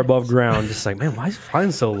 That far above ground. Just like, man, why is he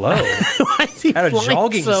flying so low? Why is he At a flying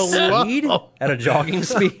jogging so speed? low? At a jogging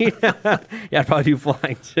speed? Yeah, I'd probably do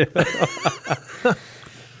flying too.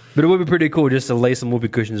 But it would be pretty cool just to lay some whoopee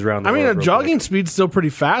cushions around the I mean, world a real jogging quick. speed's still pretty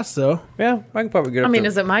fast, though. Yeah, I can probably get up I mean, to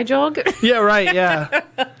is it my jog? Yeah, right. Yeah.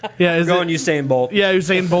 Yeah. Is going it, Usain Bolt. yeah,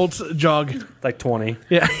 Usain Bolt's jog. Like 20.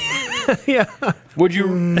 Yeah. Yeah. Would you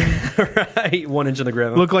right, 1 inch on the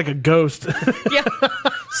ground? Look like a ghost. Yeah.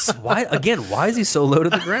 Why is he so low to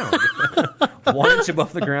the ground? 1 inch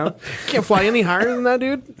above the ground? Can't fly any higher than that,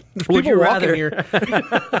 dude. There's Would people you walking rather-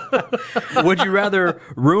 here. Would you rather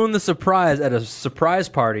ruin the surprise at a surprise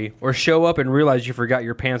party, or show up and realize you forgot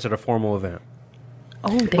your pants at a formal event?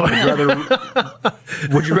 Oh, damn.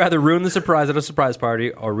 Would you rather ruin the surprise at a surprise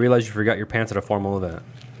party, or realize you forgot your pants at a formal event?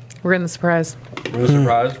 We're in the surprise. Ruin the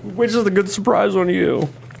surprise? Which is the good surprise on you?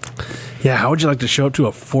 Yeah, how would you like to show up to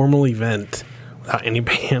a formal event without any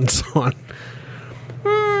pants on?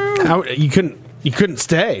 You couldn't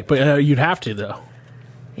stay, but you'd have to though.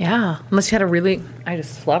 Yeah. Unless you had a really... I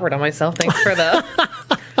just slobbered on myself. Thanks for the...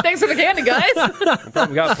 Thanks for the candy, guys.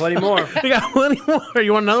 We got plenty more. We got plenty more.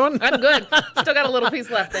 You want another one? I'm good. Still got a little piece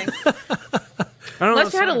left, thanks.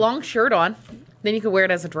 Unless you had a long shirt on, then you could wear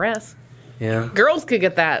it as a dress. Yeah. Girls could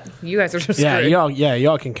get that. You guys are just Yeah, screwed.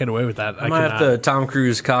 y'all can get away with that. I might have to Tom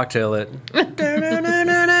Cruise cocktail it.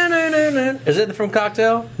 Is it from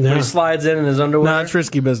Cocktail? No. When he slides in his underwear? No, it's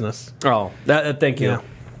risky business. Oh, thank you. Yeah.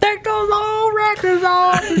 Take those old records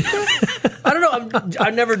off. I don't know.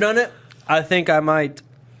 I've never done it. I think I may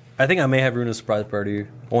have ruined a surprise party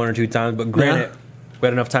 1 or 2 times, but granted, we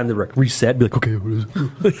had enough time to reset. Be like, okay, what is it?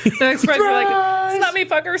 The next person be like, it's not me,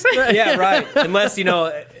 fuckers. Yeah, right.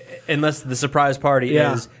 Unless the surprise party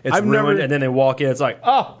is ruined, and then they walk in, it's like,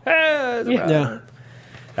 oh, hey. Yeah.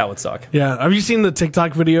 That would suck. Yeah. Have you seen the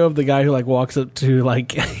TikTok video of the guy who like walks up to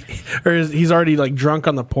like, or he's already like drunk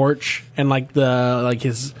on the porch, and like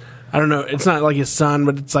his, I don't know, it's not like his son,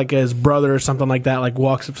 but it's like his brother or something like that, like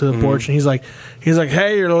walks up to the porch, and he's like,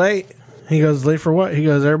 hey, you're late. He goes, late for what? He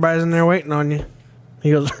goes, everybody's in there waiting on you.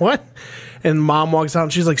 He goes, what? And mom walks out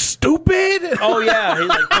and she's like, stupid. Oh yeah, he's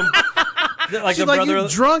like like She's the like, brother you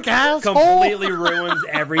drunk asshole. completely ruins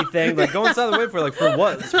everything. Like, go inside the way for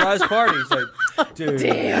what? Surprise party. It's like, dude.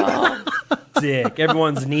 Damn. Dick.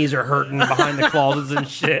 Everyone's knees are hurting behind the closets and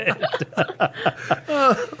shit.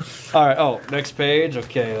 All right. Oh, next page.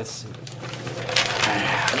 Okay, let's see.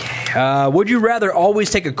 Would you rather always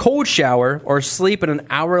take a cold shower or sleep in an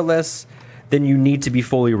hour less than you need to be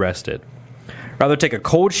fully rested? Rather take a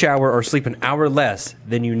cold shower or sleep an hour less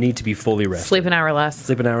than you need to be fully rested. Sleep an hour less.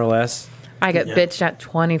 Sleep an hour less. I get bitched at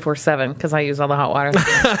 24/7 because I use all the hot water.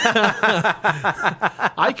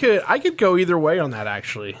 I could go either way on that,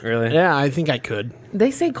 actually. Really? Yeah, I think I could. They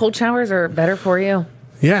say cold showers are better for you.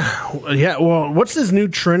 Yeah. Well, what's this new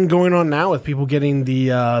trend going on now with people getting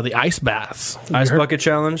the ice baths? Ice bucket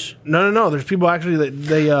challenge? No. There's people actually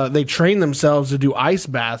that they train themselves to do ice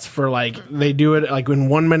baths for they do it like in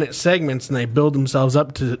 1 minute segments, and they build themselves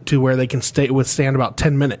up to where they can withstand about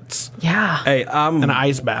 10 minutes. Yeah. Hey, an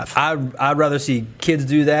ice bath. I'd rather see kids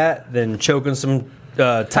do that than choking some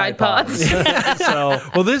Tide Pods. So,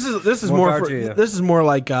 well, this is more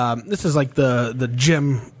like the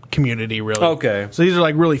gym community, really. Okay. So these are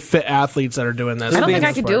like really fit athletes that are doing this. I don't think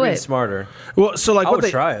I could do it. Smarter. Well, so like I would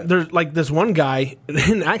try it. There's like this one guy,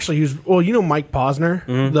 and actually you know Mike Posner,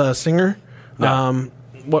 the singer. No.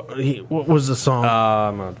 What was the song?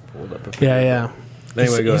 I'm gonna pull it up. Yeah.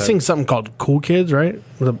 Anyway, go he ahead. sings something called "Cool Kids," right?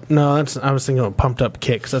 No, I was thinking of "Pumped Up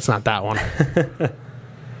Kicks." That's not that one.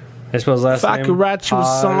 I suppose last If I could write you a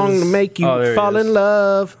song to make you fall in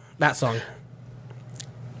love. That song.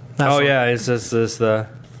 Yeah, it's just the.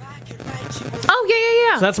 Oh,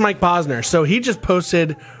 yeah. So that's Mike Posner. So he just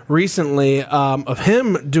posted recently of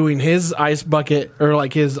him doing his ice bucket or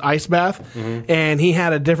like his ice bath, and he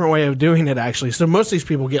had a different way of doing it actually. So most of these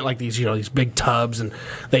people get like these big tubs and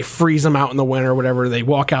they freeze them out in the winter or whatever. They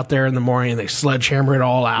walk out there in the morning and they sledgehammer it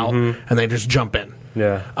all out and they just jump in.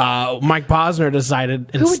 Yeah. Mike Posner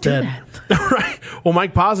decided instead. Who would do that? Right. Well,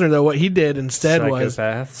 Mike Posner though, what he did instead was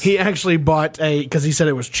he actually bought because he said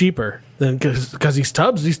it was cheaper than because these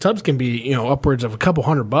tubs can be upwards of a couple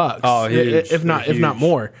 $100. Oh, huge. if not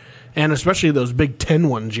more, and especially those big tin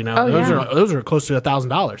ones. Those are close to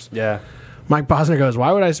 $1,000. Yeah. Mike Posner goes,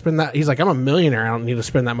 "Why would I spend that?" He's like, "I'm a millionaire. I don't need to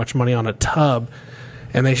spend that much money on a tub."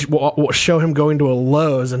 And they show him going to a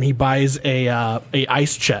Lowe's and he buys a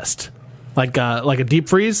ice chest. Like a deep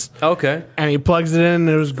freeze. Okay. And he plugs it in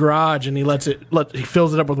his garage and he he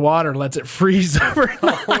fills it up with water and lets it freeze overnight.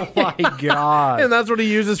 Oh my god. And that's what he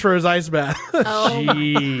uses for his ice bath.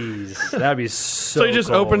 Jeez. That'd be so So he just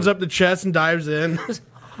cold. opens up the chest and dives in.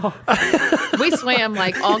 We swam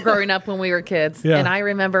like all growing up when we were kids. Yeah. And I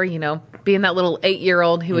remember, being that little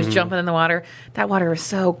 8-year-old who was jumping in the water. That water was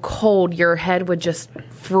so cold, your head would just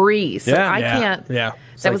freeze. So I can't. Yeah.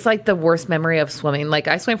 That was like the worst memory of swimming. Like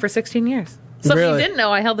I swam for 16 years. So if Really? you didn't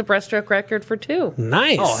know, I held the breaststroke record for 2.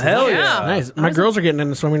 Nice. Oh, hell yeah. Nice. My girls are getting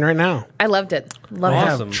into swimming right now. I loved it. Loved They it.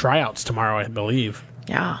 Awesome. have tryouts tomorrow, I believe.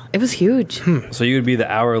 Yeah, it was huge. So you would be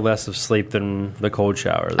the hour less of sleep than the cold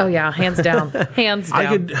shower. Oh yeah, hands down, hands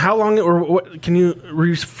down. How long, or what, can you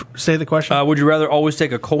say the question? Would you rather always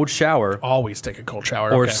take a cold shower Always take a cold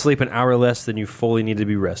shower. or okay. sleep an hour less than you fully need to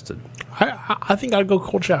be rested? I think I'd go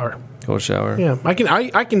cold shower. Cold shower. Yeah, I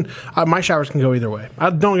can. My showers can go either way.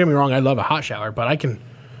 Don't get me wrong. I love a hot shower, but I can.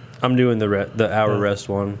 I'm doing the hour rest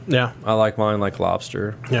one. Yeah, I like mine like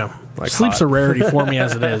lobster. yeah. Like Sleep's hot. a rarity for me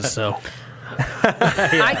as it is. So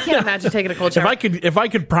I can't imagine taking a cold shower. if I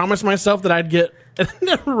could promise myself that I'd get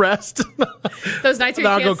rest, Those nights where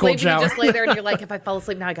I'll you go can't cold sleep, and shower. you just lay there and you're like, if I fall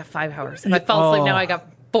asleep now, I got 5 hours. If I fall asleep now, I got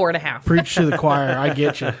 4.5. preach to the choir. I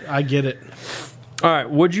get you. I get it. All right.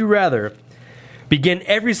 Would you rather begin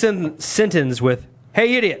every sentence with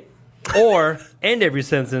 "Hey idiot," or end every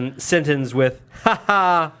sentence with "Ha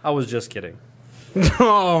ha, I was just kidding"?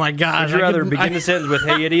 Oh my gosh! Would you rather begin the sentence with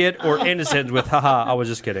 "Hey idiot" or end the sentence with "Ha ha, I was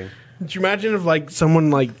just kidding"? Could you imagine if like someone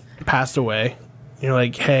like passed away? You're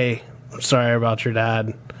like, hey, I'm sorry about your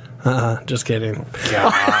dad. Just kidding.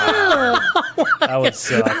 That would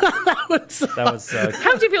suck. That would suck.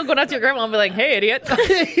 How would you feel going out to your grandma and be like, hey, idiot?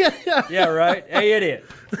 Yeah, right. Hey, idiot.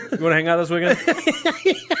 You want to hang out this weekend?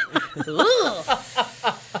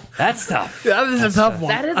 That's tough. That is a tough one.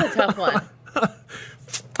 That is a tough one.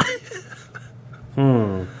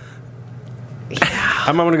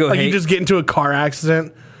 I'm going to go, Like hey. you just get into a car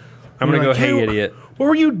accident. I'm going to You're go, like, hey, "Hey, idiot. What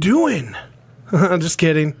were you doing? I'm just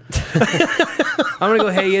kidding. I'm going to go,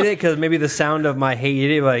 hey, idiot, because maybe the sound of my hey,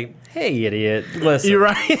 idiot, like, hey, idiot, listen. You're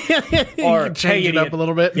right. You Or, can change hey, it up idiot. a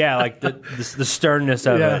little bit. Yeah, like the sternness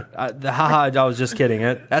of Yeah. it. The haha, I was just kidding.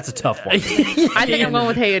 That's a tough one. I think I'm going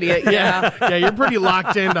with hey idiot. Yeah, you're pretty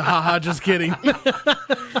locked into haha, just kidding. You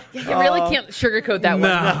really can't sugarcoat that one.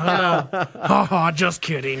 No. Haha, just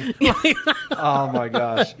kidding. Oh my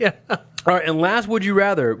gosh. Yeah. All right, and last, would you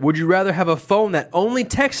rather? Would you rather have a phone that only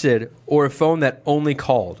texted or a phone that only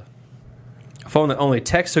called? A phone that only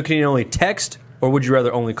texts, so can you only text, or would you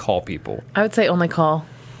rather only call people? I would say only call.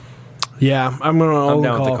 Yeah, I'm going to only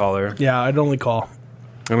down call. with the caller. Yeah, I'd only call.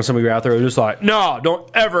 I know some of you out there are just like, no, don't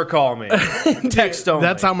ever call me. Text only.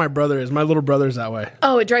 That's how my brother is. My little brother's that way.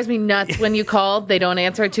 Oh, it drives me nuts when you call, they don't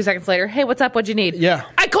answer. 2 seconds later, hey, what's up? What'd you need? Yeah.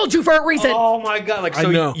 I called you for a reason. Oh my god! Like, I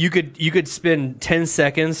so know. you could spend 10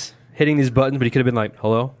 seconds hitting these buttons, but he could have been like,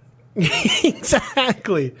 hello.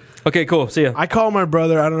 Exactly. Okay, cool. See ya. I call my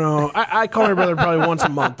brother, I don't know. I call my brother probably once a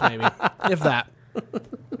month, maybe, if that.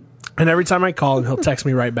 And every time I call him, he'll text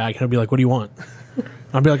me right back. He'll be like, what do you want?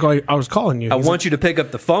 I'll be like, oh, I was calling you. I want you to pick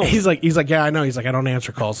up the phone. He's like, yeah, I know. He's like, I don't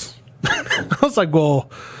answer calls. I was like, well,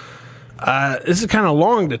 this is kind of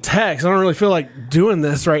long to text. I don't really feel like doing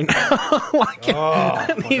this right now.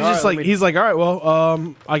 And he's just like, he's like, all right,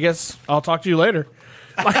 well, I guess I'll talk to you later.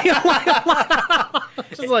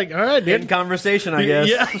 Just like, all right, in dude. conversation, I guess.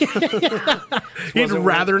 Yeah. He'd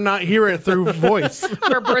rather not hear it through voice.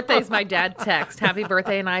 For birthdays, my dad texts happy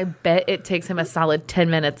birthday, and I bet it takes him a solid 10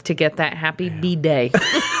 minutes to get that happy B-day.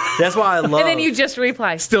 That's why I love. And then you just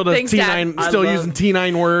reply. Still does Thanks, T9, Dad. still using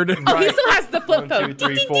T9 word. Oh, he still has the flip 1, phone. 2,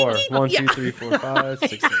 3, 4. 1, 2, 3, 4, 5,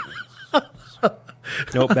 6, 7.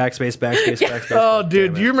 Nope. Backspace. Oh,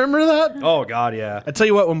 dude, Damn do you remember that? Oh god, yeah. I tell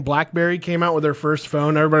you what, when BlackBerry came out with their first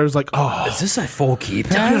phone, everybody was like, "Oh, Is this a full keypad?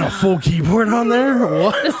 there's a full keyboard on there."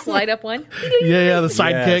 What? The slide up one. Yeah, the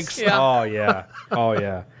sidekicks. Yes. Oh yeah. Oh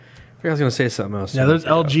yeah. I was gonna say something else. Yeah, those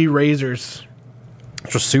LG Razors.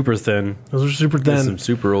 Which was super thin. Those are super Some thin.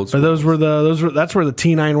 super old. But that's where the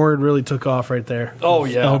T9 word really took off right there. Oh,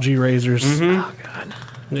 Those yeah. LG Razors. Oh, God.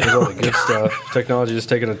 There's all the good stuff. Technology just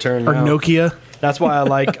taking a turn. Or now. Nokia. That's why I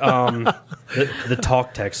like the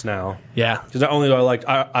talk text now. Yeah. Because not only do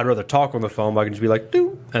I'd rather talk on the phone, but I can just be like,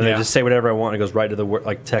 doo, and then just say whatever I want, and it goes right to the word,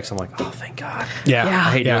 like text. I'm like, oh, thank God. Yeah. Yeah.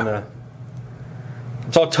 I hate doing that.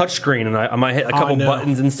 It's all touchscreen, and I might hit a couple know.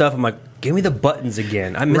 buttons and stuff. I'm like, give me the buttons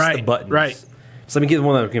again. I miss the buttons. Right. So let me get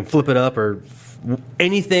one that can flip it up, or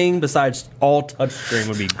anything besides all touchscreen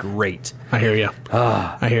would be great. I hear you.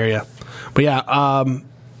 I hear you. But yeah,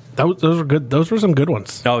 those were good. Those were some good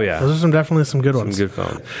ones. Oh, yeah. Those are definitely some good ones. Some good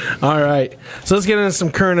phone. All right. So let's get into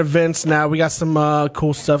some current events now. We got some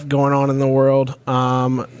cool stuff going on in the world.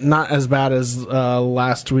 Not as bad as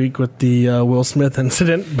last week with the Will Smith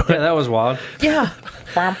incident, but Yeah, that was wild. Yeah.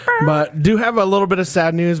 but do have a little bit of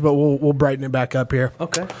sad news, but we'll brighten it back up here.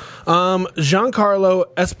 Okay.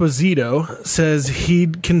 Giancarlo Esposito says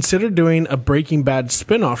he'd consider doing a Breaking Bad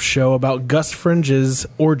spin-off show about Gus Fringe's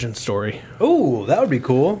origin story. Ooh, that would be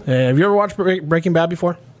cool. Have you ever watched Breaking Bad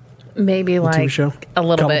before? Maybe TV like show? a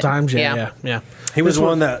little Couple bit. times, yeah. He was the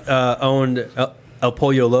one that owned El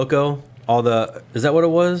Pollo Loco. Is that what it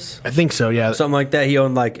was? I think so, yeah. Something like that. He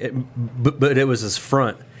owned but it was his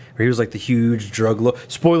front. Where he was like the huge drug lord.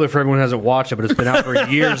 Spoiler for everyone who hasn't watched it, but it's been out for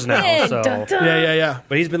years now. So, Dun, dun. Yeah.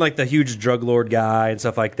 but he's been like the huge drug lord guy and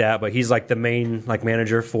stuff like that. But he's like the main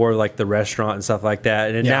manager for like the restaurant and stuff like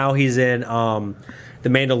that. And now he's in The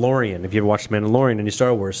Mandalorian. If you ever watched The Mandalorian, any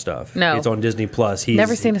Star Wars stuff, No. it's on Disney Plus. He's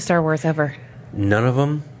Never seen a Star Wars ever. None of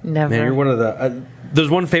them? Never. Man, you're one of the... there's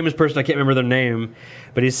one famous person, I can't remember their name,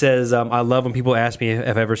 but he says, I love when people ask me if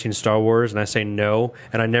I've ever seen Star Wars, and I say no,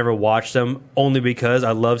 and I never watch them, only because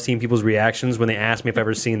I love seeing people's reactions when they ask me if I've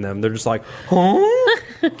ever seen them. They're just like, huh?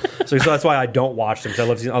 so that's why I don't watch them,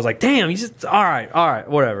 because I was like, damn, he's just... All right,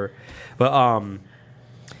 whatever. But,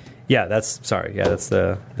 that's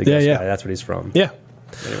the guy. That's what he's from. Yeah.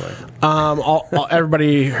 Anyway.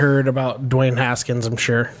 Everybody heard about Dwayne Haskins, I'm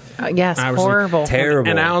sure. Yes, Obviously. horrible. Terrible.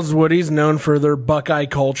 And Al's Woody's known for their Buckeye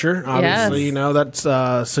culture. Obviously, Yes. you know, that's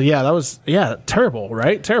that was terrible,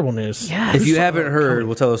 right? Terrible news. Yes. If you haven't heard,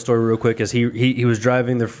 we'll tell the story real quick. Is he was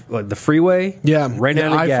driving the freeway? Yeah. ran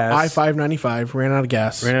out of gas. I-595 ran out of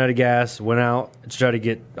gas. Ran out of gas. Went out to try to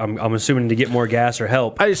get. I'm assuming to get more gas or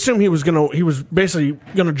help. I assume he was basically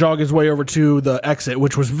gonna jog his way over to the exit,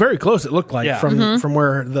 which was very close. It looked like from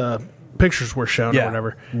where the pictures were shown or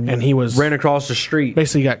whatever. And he ran across the street.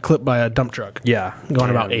 basically got clipped by a dump truck. Yeah,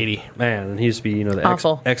 Going about 80. Man, and he used to be the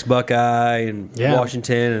Awful. ex Buckeye and Yeah.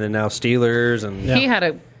 Washington, and then now Steelers, and He had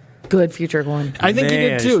a good future going. I think he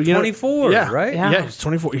did too. 24, right? Yeah, he's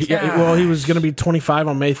 24. Well, he was going to be 25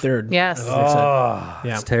 on May 3rd. Yes.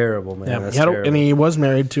 It's terrible, man. Yeah. That's terrible. And he was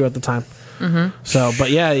married too at the time. So, but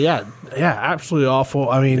yeah, absolutely awful.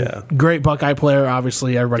 I mean, great Buckeye player.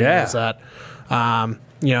 Obviously, everybody knows that.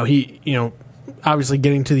 He obviously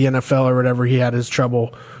getting to the NFL or whatever, he had his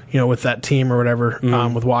trouble, with that team or whatever,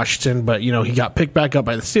 with Washington. But, he got picked back up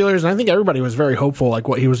by the Steelers. And I think everybody was very hopeful, like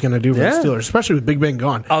what he was going to do for the Steelers, especially with Big Ben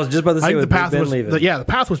gone. I was just about to say, the path was leaving. The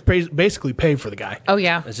path was basically paved for the guy. Oh,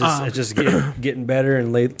 yeah. It's just getting better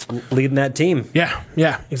and leading that team.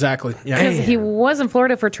 Yeah, exactly. Yeah. Because he was in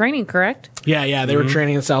Florida for training, correct? Yeah. They were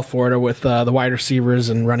training in South Florida with the wide receivers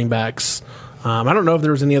and running backs. I don't know if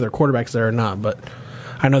there was any other quarterbacks there or not, but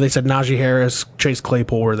I know they said Najee Harris, Chase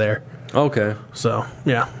Claypool were there. Okay. So,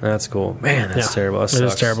 yeah. That's cool. Man, that's terrible. That sucks. It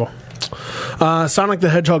is terrible. Sonic the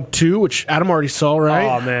Hedgehog 2, which Adam already saw, right?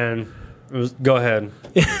 Oh, man. Go ahead.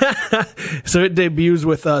 So it debuts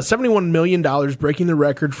with $71 million, breaking the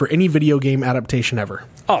record for any video game adaptation ever.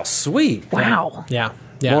 Oh, sweet. Wow. Yeah.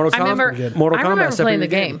 Mortal I remember playing the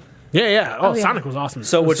game. Yeah. Oh, Sonic was awesome.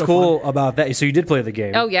 So what's cool about that? So you did play the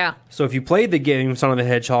game. Oh, yeah. So if you played the game Sonic the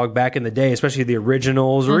Hedgehog back in the day, especially the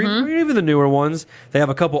originals or even the newer ones, they have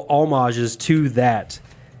a couple homages to that.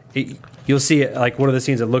 You'll see it, like one of the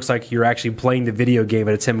scenes. It looks like you're actually playing the video game,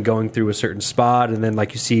 and it's him going through a certain spot, and then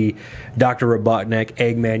like you see Dr. Robotnik,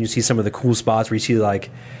 Eggman. You see some of the cool spots where you see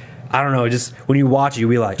like, I don't know, just when you watch it, you'll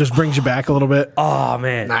be like, just brings you back a little bit. Oh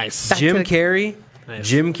man, nice. Jim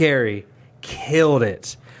Carrey killed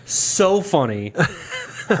it. So funny.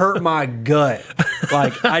 Hurt my gut.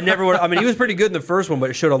 Like, I never would. I mean, he was pretty good in the first one, but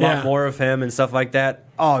it showed a lot more of him and stuff like that.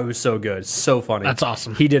 Oh, it was so good. So funny. That's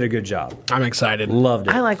awesome. He did a good job. I'm excited. Loved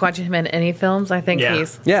it. I like watching him in any films. I think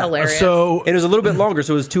he's hilarious. So it was a little bit longer,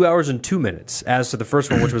 so it was 2 hours and 2 minutes, as to the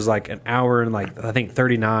first one, which was like an hour and like, I think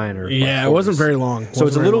 39 or it wasn't very long. So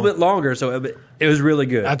it's a little bit longer, so it was really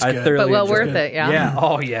good. That's good. But well worth it, yeah. Yeah,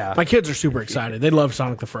 oh yeah. My kids are super excited. They love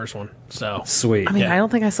Sonic the first one. So sweet. I mean, I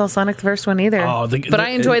don't think I saw Sonic the first one either. But I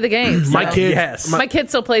enjoy the game. So. My kid, my kid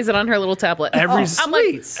still plays it on her little tablet. I'm like,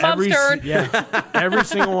 Mom's turn. Yeah, every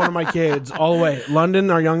single one of my kids, all the way.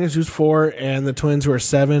 London, our youngest, who's 4, and the twins, who are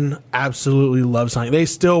 7, absolutely love Sonic. They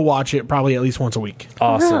still watch it probably at least once a week.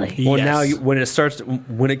 Awesome. Really? Well, now when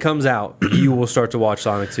it comes out, you will start to watch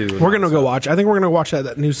Sonic 2. We're gonna go watch. I think we're gonna watch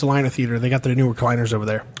that new Salina Theater. They got their new recliners over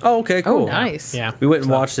there. Oh, okay, cool. Oh, nice. Yeah, we went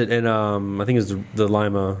and watched it in I think it was the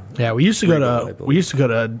Lima. Yeah, we used to go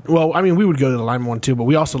to. Well, I mean, we would go to the Lima one too, but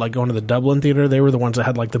we also like going to the Dublin Theater. They were the ones that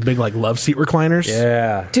had like the big like love seat recliners.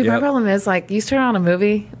 Yeah, dude. My problem is like you turn on a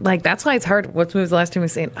movie, like that's why it's hard. What movie was the last time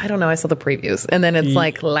we've seen? I don't know. I saw the previews, and then it's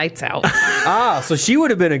like lights out. So she would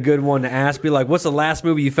have been a good one to ask. Be like, "What's the last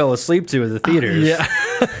movie you fell asleep to at the theaters?"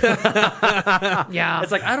 Yeah.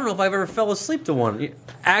 It's like I don't know if I've ever fell asleep to one.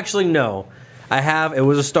 Actually, no. I have. It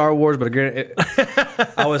was a Star Wars, but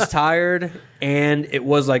I was tired, and it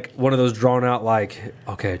was like one of those drawn out, like,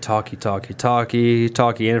 okay, talky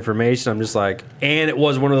information. I'm just like, and it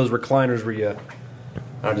was one of those recliners where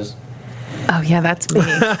I just. Oh yeah, that's me.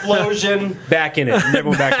 Explosion, back in it.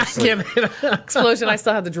 Never went back to sleep. Explosion. I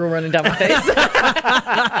still have the drool running down my face.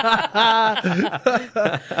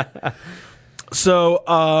 So,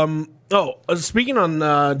 speaking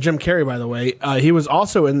on Jim Carrey, by the way, he was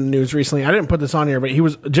also in the news recently. I didn't put this on here, but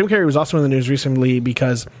Jim Carrey was also in the news recently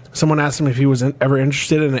because someone asked him if he was ever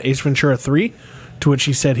interested in an Ace Ventura 3, to which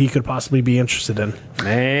he said he could possibly be interested in.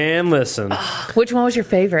 Man, listen. Which one was your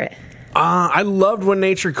favorite? I loved When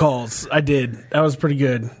Nature Calls. I did. That was pretty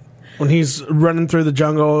good. When he's running through the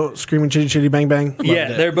jungle, screaming chitty chitty bang bang.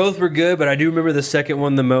 They both were good, but I do remember the second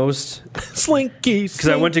one the most. Slinky. Because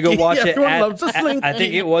I went to go watch it loves a Slinky. I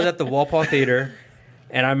think it was at the Walpole Theater.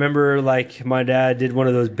 And I remember, like, my dad did one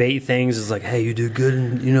of those bait things. It's like, hey, you do good,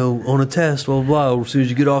 on a test, blah, blah, blah. As soon as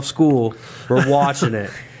you get off school, we're watching it.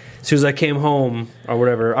 As soon as I came home, or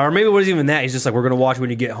whatever, or maybe it wasn't even that. He's just like, we're going to watch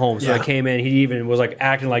when you get home. So I came in, he even was like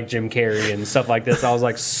acting like Jim Carrey and stuff like this. I was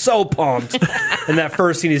like so pumped. And that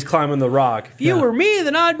first scene, he's climbing the rock. If you were me,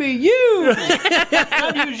 then I'd be you.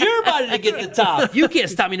 I'd use your body to get to the top. You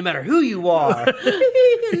can't stop me no matter who you are.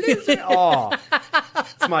 Oh,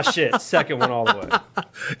 it's my shit. Second one all the way.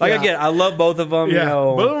 Like again, I love both of them. Yeah,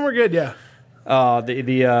 both of them were good. Yeah.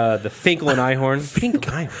 The Finkel and Einhorn.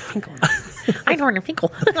 Finkel. Einhorn and Finkel.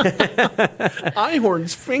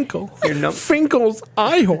 Einhorn's Finkel. Finkel's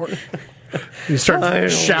Einhorn. He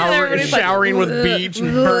starts showering with beach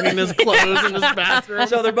and burning his clothes in his bathroom.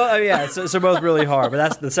 So they're both, so both really hard. But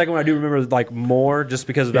that's the second one I do remember like more, just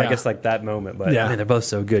because of I guess like that moment. But man, they're both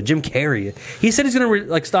so good. Jim Carrey, he said he's going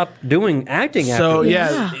to stop doing acting. So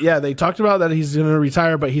they talked about that he's going to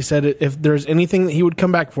retire, but he said if there's anything that he would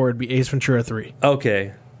come back for, it'd be Ace Ventura 3.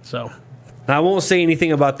 Okay, so I won't say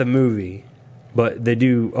anything about the movie, but they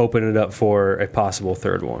do open it up for a possible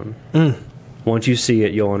third one. Once you see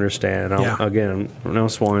it, you'll understand. Again, no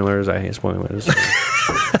spoilers. I hate spoilers.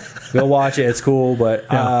 Go watch it; it's cool. But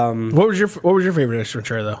what was your favorite Ace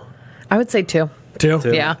Ventura though? I would say 2. 2?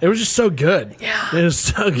 Yeah, it was just so good. Yeah, it was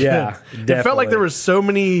so good. Yeah, definitely. It felt like there were so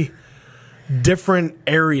many different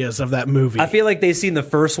areas of that movie. I feel like they've seen the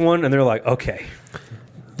first one and they're like, okay,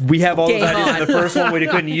 we have all those ideas in the first one we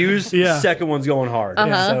couldn't use. Second one's going hard.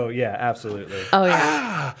 So yeah, absolutely. Oh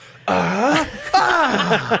yeah.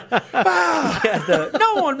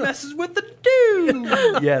 No one messes with the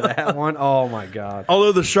dude. Yeah, that one. Oh my god.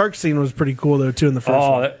 Although the shark scene was pretty cool though too in the first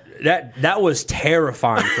one. That was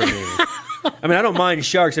terrifying for me. I mean, I don't mind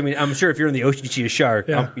sharks. I mean, I'm sure if you're in the ocean, you see a shark,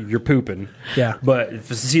 you're pooping. Yeah. But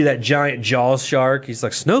to see that giant Jaws shark, he's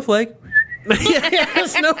like, snowflake.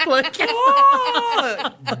 Snowflake.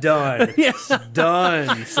 Done.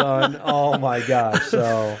 Done, son. Oh my gosh.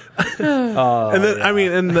 So, and then I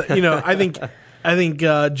mean, I think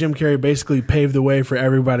Jim Carrey basically paved the way for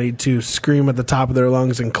everybody to scream at the top of their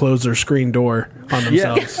lungs and close their screen door on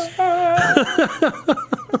themselves.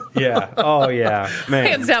 Yeah. Oh yeah, man.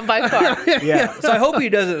 Hands down by far. Yeah. So I hope he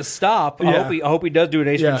doesn't stop. I hope he does do an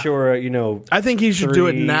Ace Ventura. I think he should do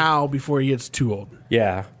it now before he gets too old.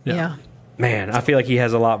 Yeah. Yeah. Man, I feel like he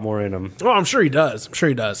has a lot more in him. Oh, I'm sure he does.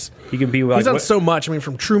 He can be like, he's done so much. I mean,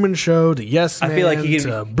 from Truman Show to Yes Man, I feel like he can,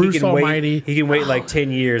 to Bruce Almighty. He can wait like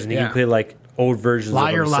 10 years and he can play like old versions of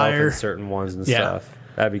himself in certain ones and stuff.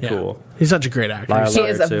 That'd be cool. He's such a great actor. He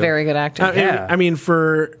is a very good actor. I mean,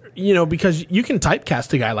 because you can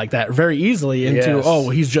typecast a guy like that very easily into,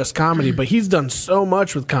 he's just comedy, but he's done so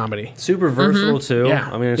much with comedy. Super versatile too. Yeah.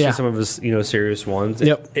 I mean, it's just some of his, serious ones.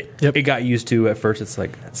 It got used to at first. It's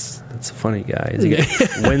like, that's a funny guy.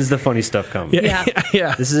 When's the funny stuff come? Yeah.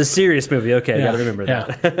 This is a serious movie. Okay, I gotta remember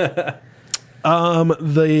that.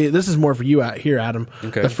 This is more for you out here, Adam.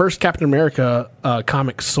 Okay. The first Captain America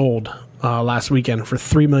comic sold last weekend for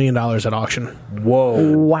 $3 million at auction.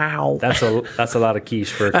 Whoa! Wow, that's a lot of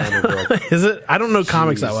quiche for a comic book. Is it? I don't know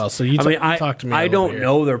comics that well, so you talk to me. I don't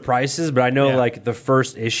know their prices, but I know like the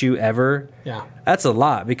first issue ever. Yeah, that's a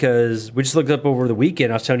lot because we just looked up over the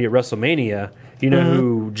weekend. I was telling you at WrestleMania. You know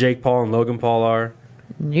who Jake Paul and Logan Paul are?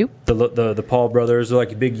 Nope. The Paul brothers. They're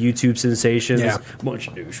like big YouTube sensations. Yeah. Bunch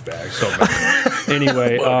of douchebags. So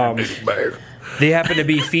anyway, they happen to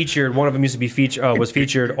be featured. One of them used to be was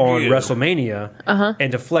featured on WrestleMania.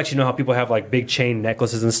 And to flex, how people have like big chain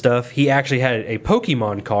necklaces and stuff. He actually had a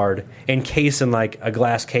Pokemon card encased in like a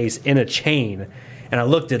glass case in a chain. And I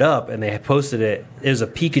looked it up, and they had posted it. It was a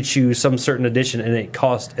Pikachu, some certain edition, and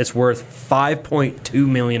it's worth $5.2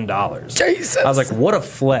 million. Jesus! I was like, what a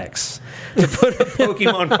flex to put a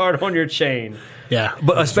Pokemon card on your chain. Yeah,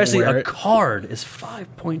 but especially a card is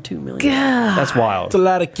 $5.2 million. Yeah. That's wild. It's a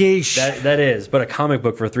lot of cash. That is, but a comic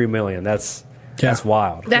book for $3 million. That's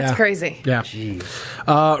wild. That's crazy. Yeah.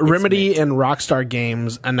 Remedy and Rockstar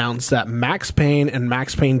Games announced that Max Payne and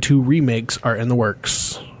Max Payne 2 remakes are in the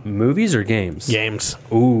works. Movies or games? Games.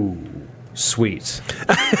 Ooh, sweet.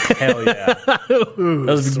 Hell yeah.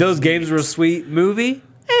 Those games were sweet. Movie?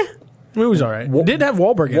 Movie's all right. Did have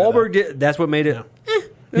Wahlberg in it. Wahlberg did. That's what made it.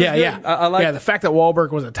 Yeah. I like the fact that Wahlberg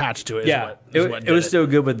was attached to it. It was still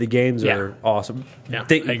good, but the games are awesome. Yeah,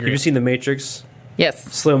 have you seen The Matrix? Yes.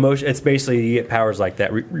 Slow motion. It's basically you get powers like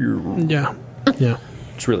that. Yeah.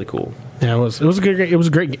 It's really cool. Yeah, it was a good. It was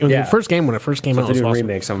a great game. The first game when it first came out. They're doing awesome.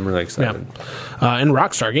 remakes. I'm really excited. Yeah. And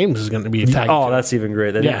Rockstar Games is going to be tagged. Oh, that's even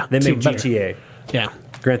great. They make GTA. Yeah.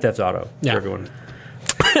 Grand Theft Auto. Yeah. For everyone.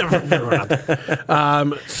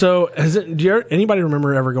 So, anybody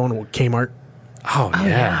remember ever going to Kmart? Oh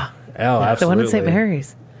yeah. Oh, absolutely. The one in St.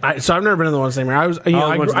 Mary's. So I've never been in the one in St. Mary's.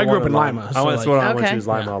 I grew up in Lima. That's what I went to. Was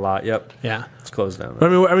Lima a lot. Yep. Yeah. It's closed down.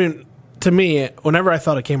 But I mean, to me, whenever I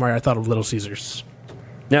thought of Kmart, I thought of Little Caesars.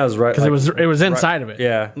 Yeah, it was right because it was inside of it.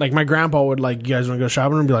 Yeah, like my grandpa would you guys want to go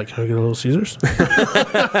shopping and be like, can I get a Little Caesars?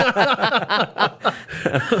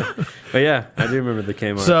 But yeah, I do remember the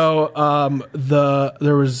Kmart. So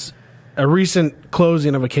there was a recent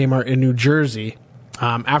closing of a Kmart in New Jersey.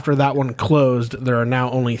 After that one closed, there are now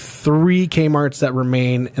only 3 Kmarts that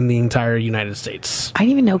remain in the entire United States. I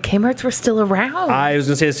didn't even know Kmarts were still around. I was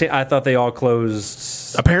going to say, I thought they all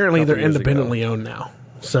closed. Apparently, they're independently owned now.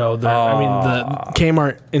 So the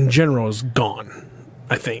Kmart in general is gone.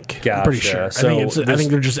 I think. Gotcha. I'm pretty sure. So I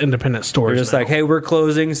think they're just independent stores. They're just now. like, hey, we're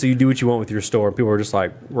closing, so you do what you want with your store. People are just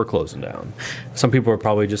like, we're closing down. Some people are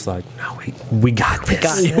probably just like, no, we got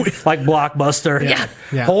this. Like Blockbuster.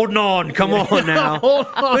 Yeah. Holding on. Come on now.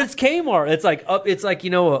 But it's Kmart. It's like it's like,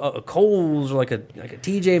 a Kohl's or like a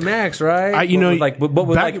TJ Maxx, right?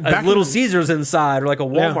 With Little Caesars inside, or like a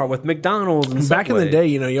Walmart with McDonald's and back Subway. in the day,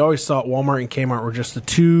 you always thought Walmart and Kmart were just the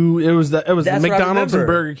two. It was the McDonald's and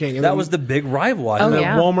Burger King. And that was the big rival.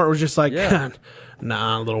 Walmart was just like,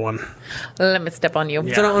 nah, little one. Let me step on you.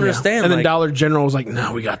 I don't understand. And then Dollar General was like,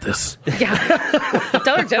 no, we got this. Yeah.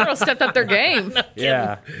 Dollar General stepped up their game.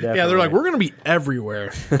 Yeah. Yeah, they're like, we're going to be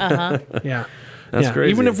everywhere. Yeah. That's crazy.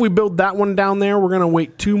 Even if we build that one down there, we're going to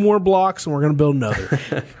wait 2 more blocks and we're going to build another.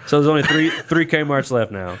 So there's only three Kmarts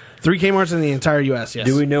left now. 3 Kmarts in the entire U.S., yes.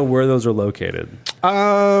 Do we know where those are located?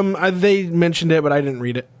 They mentioned it, but I didn't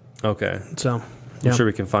read it. Okay. So... I'm sure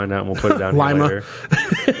we can find out and we'll put it down here Lima. later.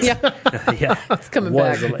 Yeah. It's coming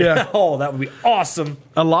back. Yeah. Oh, that would be awesome.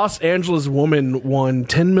 A Los Angeles woman won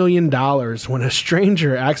 $10 million when a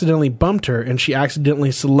stranger accidentally bumped her and she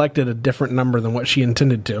accidentally selected a different number than what she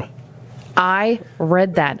intended to. I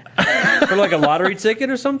read that. For like a lottery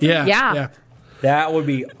ticket or something? Yeah. That would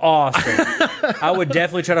be awesome. I would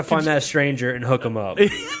definitely try to find that stranger and hook him up.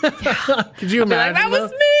 Could you imagine? That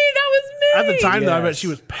was me. At the time, though, I bet she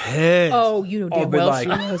was pissed. Oh, you know damn well she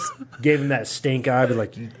was. Gave him that stink eye. I'd be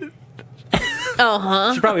like,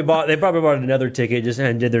 Uh-huh. They probably bought another ticket just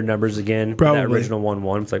and did their numbers again. Probably. That original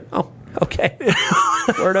 1-1. It's like, oh, okay.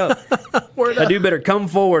 Word up. Word up. That dude better come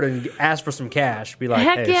forward and ask for some cash. Be like,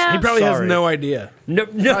 Heck hey, yeah. He probably has sorry. no idea. No.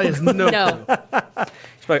 Probably has no. No.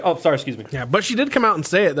 She's like, oh, sorry, excuse me. Yeah, but she did come out and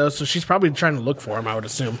say it, though, so she's probably trying to look for him, I would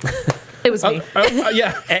assume. It was me.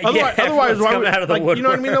 Yeah. Otherwise, why would, out of the you know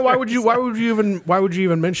what I mean? Though? Why would you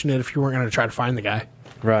even mention it if you weren't going to try to find the guy?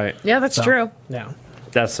 Right. Yeah, that's true. Yeah.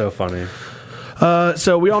 That's so funny.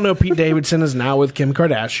 So we all know Pete Davidson is now with Kim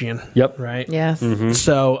Kardashian. Yep. Right. Yes. Mm-hmm.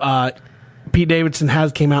 So Pete Davidson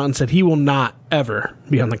has came out and said he will not ever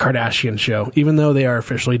be on the Kardashian show, even though they are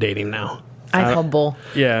officially dating now. I call bull.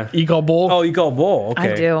 Yeah. You call bull? Oh, you call bull.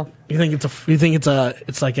 Okay. I do. You think it's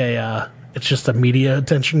just a media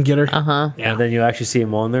attention getter? Uh-huh. Yeah. And then you actually see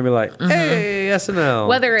him on there and be like, hey, SNL.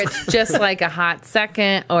 Whether it's just like a hot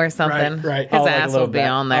second or something. Right. His like a ass little will be bit.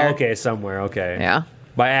 on there. Oh, okay, somewhere. Okay. Yeah.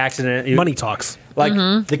 By accident. Money talks. Like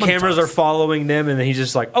the cameras talks. are following them, and then he's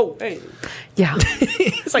just like, "Oh, hey!" Yeah.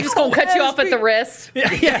 It's like, Just gonna cut you off at the wrist. yeah.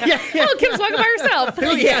 Oh, Kim's walking by herself.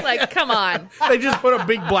 Yeah. Like, come on. They just put a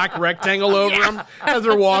big black rectangle over them as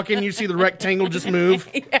they're walking. You see the rectangle just move.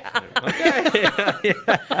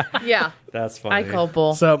 Yeah. That's funny. I call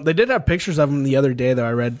bull. So they did have pictures of him the other day, though.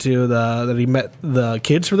 I read too that he met the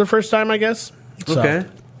kids for the first time, I guess. So, Okay.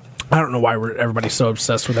 I don't know why everybody's so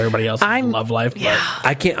obsessed with everybody else's love life. But,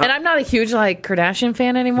 I can't. And I'm not a huge Kardashian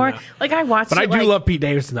fan anymore. No. Like I watched, but I do love Pete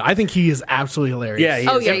Davidson. Though I think he is absolutely hilarious. Yeah. He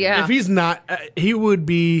is. Yeah. If he's not, he would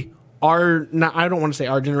be our. Not, I don't want to say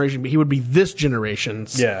our generation, but he would be this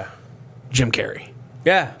generation's Jim Carrey.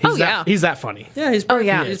 Yeah. He's that funny. Yeah. He's pretty,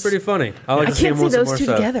 yeah. He's pretty funny. I like I to see him can't see on some those more two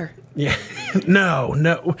stuff. together. Yeah. No.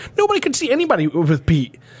 Nobody could see anybody with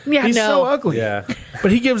Pete. Yeah, he's no. so ugly. Yeah.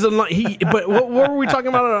 But he gives But what were we talking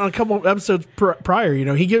about on a couple of episodes prior? You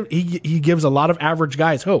know, he gives a lot of average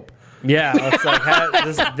guys hope. Yeah.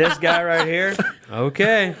 It's like this guy right here.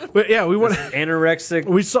 Okay. But yeah, we want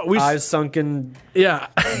Anorexic. Eyes sunken. Yeah.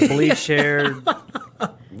 Bleach hair.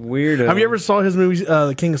 Weirdo. Have you ever saw his movie,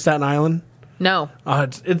 The King of Staten Island? No.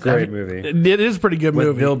 It's Great movie. It is a pretty good with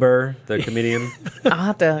movie. Bill Burr, the comedian? I'll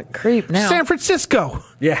have to creep now. San Francisco.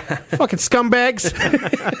 Yeah. Fucking scumbags.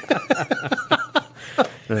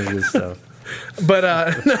 That's good stuff.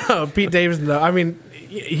 But no, Pete Davidson, though, I mean,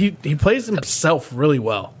 he plays himself really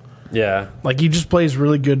well. Yeah. Like, he just plays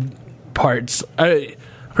really good parts.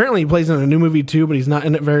 Apparently, he plays in a new movie, too, but he's not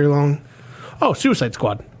in it very long. Oh, Suicide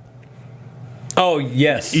Squad. Oh,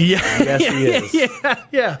 yes. Yeah. Yes, he is.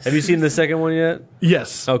 Yeah. Have you seen the second one yet?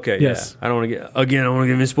 Yes. Okay, yes. Yeah. I don't want to I don't want to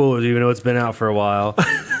give any spoilers, even though it's been out for a while.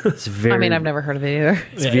 It's very. I mean, I've never heard of it either.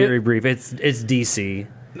 It's very brief. It's DC.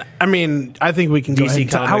 I mean, I think we can go DC ahead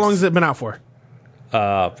and how Comics. long has it been out for?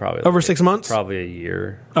 Probably Over 6 months? Probably a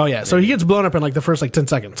year. Oh, yeah. So he gets blown up in like the first 10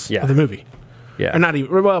 seconds of the movie. Yeah. Or not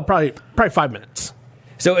even, well, probably 5 minutes.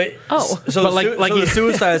 So But the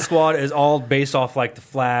Suicide Squad is all based off like the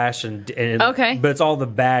Flash and Okay. but it's all the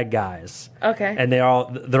bad guys. Okay. And they're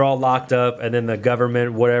all locked up, and then the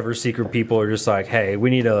government, whatever secret people are just like, hey,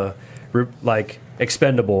 we need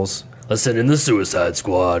Expendables. Let's send in the Suicide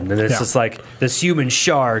Squad, and then it's just like this human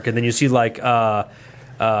shark, and then you see like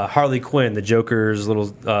Harley Quinn, the Joker's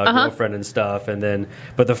little girlfriend and stuff,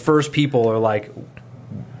 but the first people are like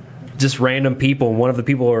just random people, and one of the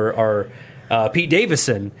people are Pete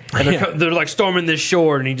Davidson, and they're like storming this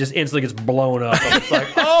shore, and he just instantly gets blown up. And it's like,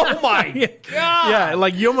 oh my god! Yeah,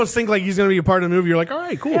 like you almost think like he's going to be a part of the movie. You're like, all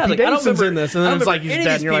right, cool. Pete Davidson's in this, and then it's like he's dead.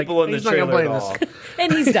 And you're like, he's not going to play in this,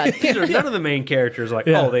 and he's done. None of the main characters like,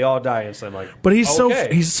 oh, they all die instantly. I'm like, but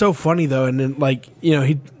he's so funny though, and then like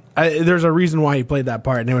there's a reason why he played that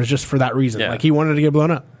part, and it was just for that reason. Like he wanted to get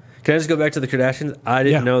blown up. Can I just go back to the Kardashians? I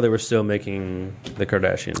didn't know they were still making the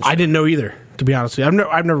Kardashians. I didn't know either, to be honest with you.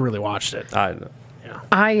 I've never really watched it. I know.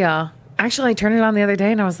 I actually turned it on the other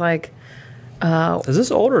day, and I was like, is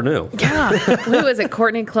this old or new? Yeah. Who is it?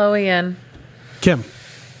 Courtney, Chloe, and Kim.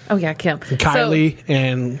 Oh yeah, Kim. And Kylie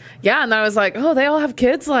and yeah, and I was like, oh, they all have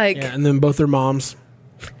kids, like and then both their moms.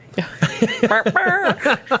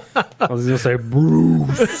 I was gonna say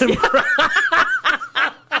Bruce.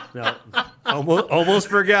 No, almost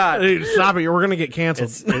forgot. Dude, stop it! We're gonna get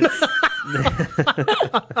canceled.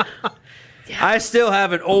 I still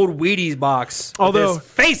have an old Wheaties box. Although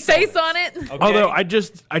with his face on it. Okay. Although I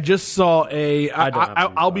just saw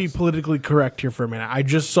I'll be politically correct here for a minute. I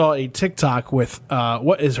just saw a TikTok with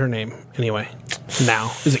what is her name anyway?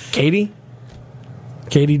 Now is it Katie?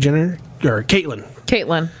 Katie Jenner or Caitlyn?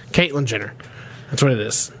 Caitlyn Jenner. That's what it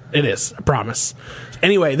is. It is. I promise.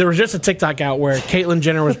 Anyway, there was just a TikTok out where Caitlyn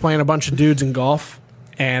Jenner was playing a bunch of dudes in golf,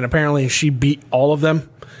 and apparently she beat all of them.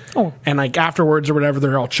 Oh. And like afterwards or whatever,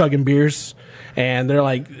 they're all chugging beers, and they're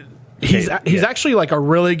like, he's actually like a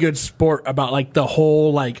really good sport about like the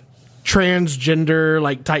whole like transgender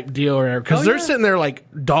like type deal or whatever, because they're sitting there like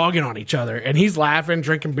dogging on each other, and he's laughing,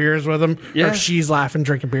 drinking beers with them, or she's laughing,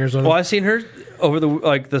 drinking beers with him. Well, I've seen her over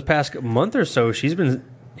the past month or so. She's been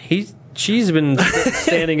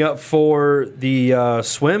standing up for the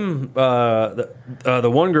swim. The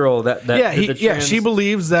one girl that she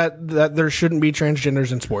believes that there shouldn't be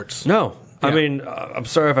transgenders in sports. No, yeah. I mean, I'm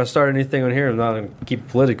sorry if I start anything on here. I'm not going to keep it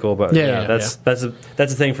political, but that's a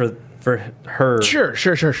thing for her. Sure.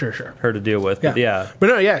 Her to deal with. But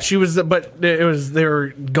no, she was. But they were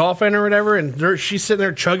golfing or whatever, and she's sitting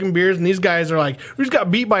there chugging beers, and these guys are like, "We just got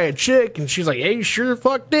beat by a chick," and she's like, "Hey, you sure the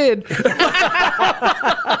fuck did."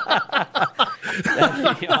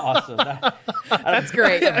 That'd be awesome. That's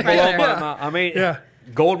great. Right there. I mean,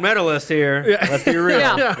 gold medalist here. Yeah. Let's be real.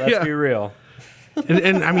 Let's be real.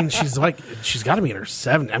 And I mean, she's got to be in her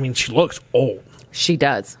 70s. I mean, she looks old. She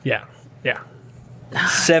does. Yeah.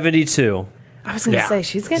 72. I was going to say,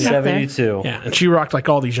 she's getting up there. 72. Yeah, and she rocked like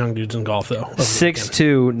all these young dudes in golf, though.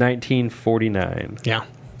 6'2", 1949. Yeah.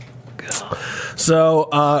 So,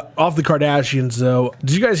 off the Kardashians, though,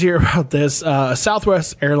 did you guys hear about this? A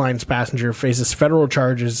Southwest Airlines passenger faces federal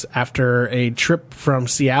charges after a trip from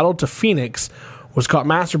Seattle to Phoenix was caught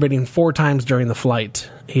masturbating 4 times during the flight.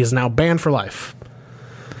 He is now banned for life.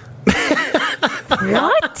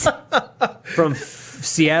 What? From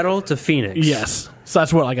Seattle to Phoenix? Yes. So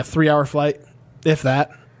that's what, like a 3-hour flight, if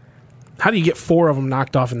that. How do you get 4 of them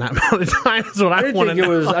knocked off in that amount of time? Is what I want to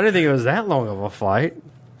know. I didn't think it was that long of a flight.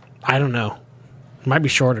 I don't know. It might be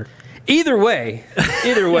shorter. Either way.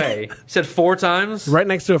 You said 4 times? Right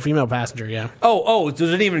next to a female passenger, yeah. Oh, so it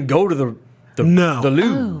didn't even go to the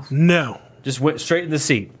loo? No. Just went straight in the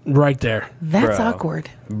seat. Right there. That's awkward.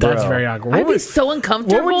 That's very awkward. I'd be so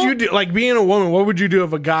uncomfortable. What would you do? Like, being a woman, what would you do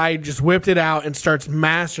if a guy just whipped it out and starts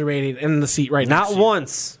masturbating in the seat right next to you? Not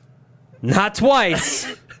once. Not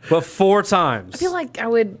twice. But 4 times. I feel like I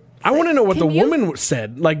would... I want to know what the woman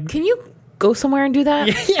said. Like, can you go somewhere and do that?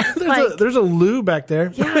 Yeah, there's a loo back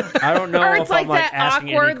there. Yeah. I don't know or it's if like I'm like that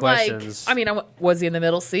asking awkward, any questions. like, I mean, was he in the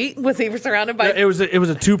middle seat? Was he surrounded by... It was a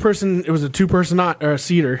 2-person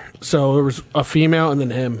seater. So there was a female and then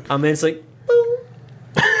him. I mean, it's like, boom.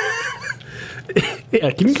 Yeah,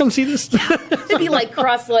 can you come see this? It'd be like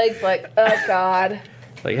cross legs, like, oh God.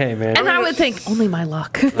 Like, hey, man. And I would think, only my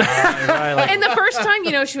luck. Right, like, and the first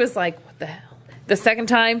time, she was like, what the hell? The second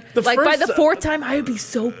time, by the 4th time, I would be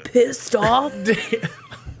so pissed off. You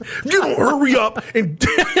don't hurry up and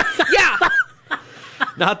yeah.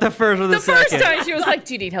 Not the first or the second. The first time, she was like,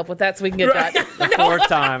 "Do you need help with that so we can get that?" The 4th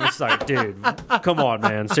time, it's like, dude, come on,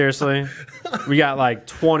 man, seriously, we got like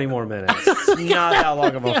 20 more minutes. It's not that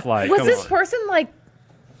long of a flight. Was this person like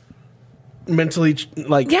mentally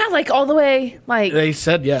like? Yeah, like all the way like. They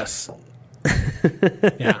said yes.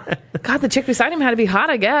 Yeah. God, the chick beside him had to be hot,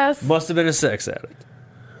 I guess. Must have been a sex addict.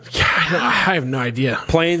 Yeah, I have no idea.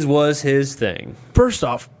 Planes was his thing. First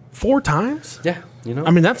off, 4 times? Yeah, I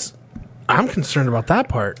mean, I'm concerned about that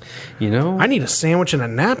part. I need a sandwich and a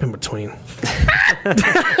nap in between.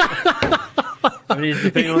 I mean,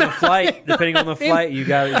 depending on the flight, you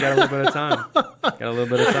got a little bit of time. Got a little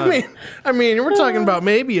bit of time. I mean, we're talking about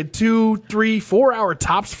maybe a 2, 3, 4 hour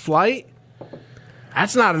tops flight.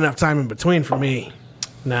 That's not enough time in between for me.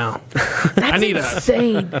 No, that's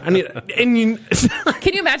insane. Can you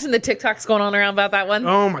imagine the TikToks going on around about that one?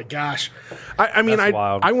 Oh my gosh! I mean,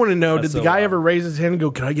 I want to know. Did the guy ever raise his hand and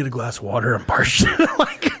go, "Can I get a glass of water?" I'm parched.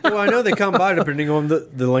 Well, I know they come by depending on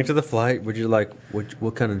the length of the flight. Would you like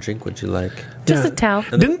what kind of drink would you like? Just a towel.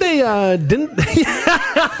 Didn't they? Just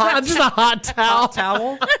a hot towel. Hot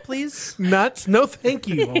towel, please. Nuts? No, thank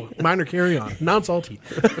you. Minor carry on. Non salty.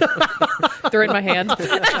 Throw in my hand.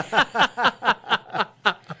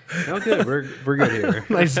 Oh, good. We're good here.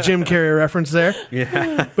 Nice Jim Carrey reference there.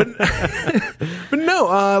 Yeah, but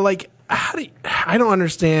no, like I don't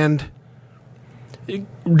understand.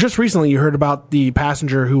 Just recently, you heard about the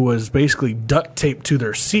passenger who was basically duct taped to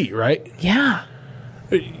their seat, right? Yeah.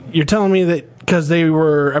 You're telling me that because they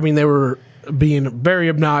were being very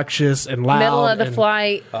obnoxious and loud. Middle of the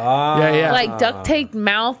flight. Yeah. Like duct taped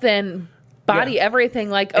mouth and body, everything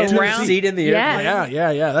like and around. The seat in the airplane.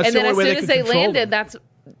 Yeah. That's and the then only as way soon as they landed, them. that's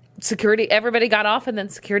security. Everybody got off, and then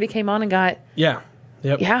security came on and got. Yeah.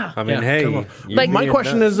 Yep. Yeah. I mean, hey. Like, my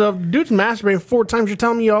question is, dude's masturbating 4 times. You're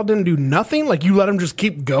telling me y'all didn't do nothing? Like, you let him just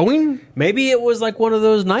keep going? Maybe it was like one of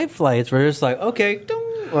those night flights where it's like, okay,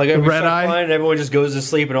 like red eye, flying, and everyone just goes to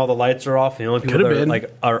sleep and all the lights are off. And the only people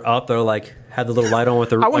that are up, they're like have the little light on with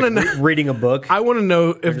the reading a book. I want to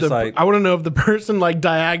know if the person like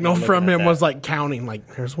diagonal from him was like counting.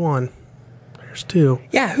 Like, there's 1. There's 2.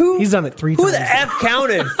 Yeah, he's done it 3 times. Who the F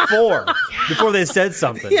counted 4 before they said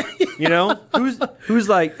something? You know, who's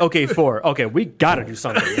like, okay, 4. Okay, we got to do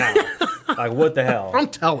something now. Like, what the hell? I'm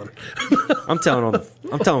telling on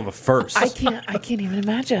the first. I can't even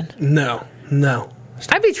imagine. No.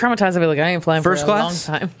 I'd be traumatized. I'd be like, I ain't flying first for a class?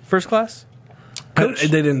 long time. First class? They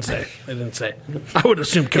didn't say. I would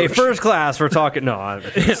assume coach. Okay, first class. We're talking. No,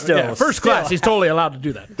 still first class. He's totally allowed to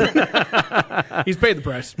do that. He's paid the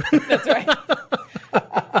price. That's right.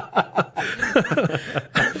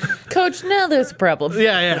 Coach, now there's a problem.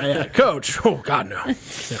 Yeah. Coach. Oh God, no. Yeah.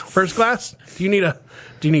 First class. Do you need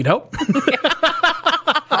help?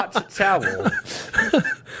 Hot towel.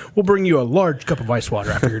 We'll bring you a large cup of ice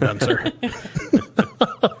water after you're done, sir.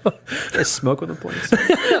 Smoke with the points.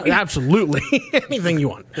 Absolutely. Anything you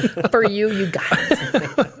want. For you got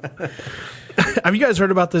it. Have you guys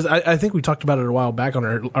heard about this? I think we talked about it a while back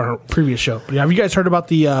on our previous show. But have you guys heard about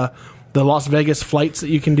the Las Vegas flights that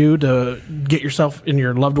you can do to get yourself and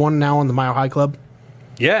your loved one now on the Mile High Club?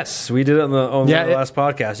 Yes, we did it on the last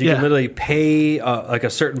podcast. You can literally pay like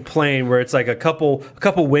a certain plane where it's like a couple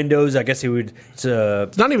windows. I guess it's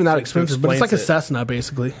not even that expensive, but it's like a Cessna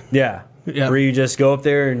basically. Yeah. Where you just go up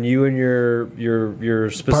there and you and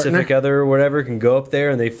your specific other or whatever can go up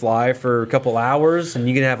there and they fly for a couple hours and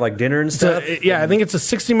you can have like dinner and stuff. I think it's a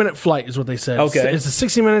 60-minute flight is what they said. Okay. It's a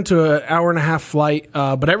 60-minute to an hour and a half flight,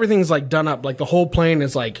 but everything's like done up. Like the whole plane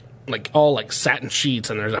is like all like satin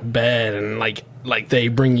sheets and there's a bed and like they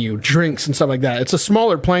bring you drinks and stuff like that. It's a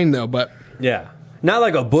smaller plane though, but yeah, not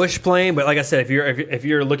like a bush plane, but like I said, if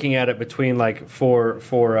you're looking at it between like for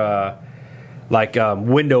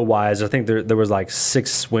window wise, I think there was like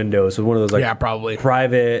 6 windows with one of those like probably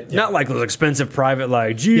private, not like those expensive private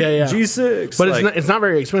like G6, but it's not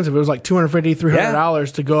very expensive. It was like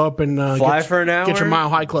 $250-$300 to go up and fly for an hour, get your Mile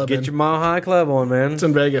High Club, your Mile High Club on, man. It's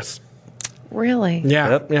in Vegas. Really? Yeah.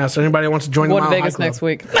 Yep. Yeah. So anybody wants to join the Mile High Club? Vegas next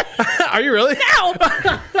week. Are you really? No.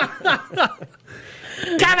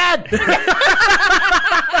 Kevin.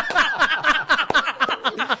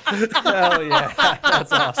 Hell yeah,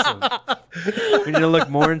 that's awesome. We need to look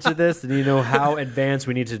more into this, and you know how advanced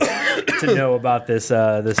we need to know about this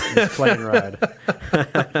plane ride.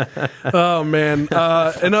 Oh man!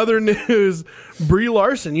 In other news, Brie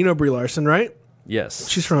Larson. You know Brie Larson, right? Yes,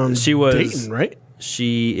 she's from Dayton, right?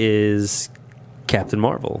 She is Captain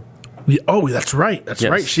Marvel. Oh, that's right. That's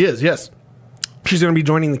right. She is. Yes, she's going to be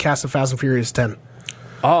joining the cast of Fast and Furious 10.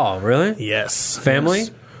 Oh, really? Yes. Family?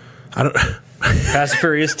 Yes. I don't. Fast and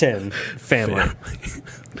Furious 10. Family.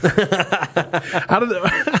 How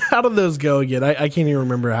did those go again? I can't even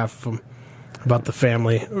remember half of them. About the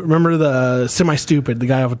family. Remember the semi-stupid, the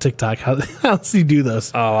guy off of TikTok? How does he do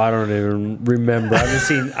those? Oh, I don't even remember. I haven't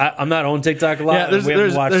seen. I'm not on TikTok a lot. Yeah, there's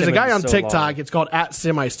a guy on TikTok. Long. It's called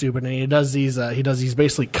 @semi-stupid, and he does these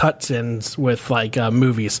basically cuts-ins with like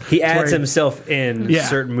movies. He adds himself in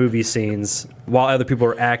certain movie scenes while other people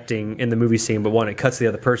are acting in the movie scene, but when it cuts to the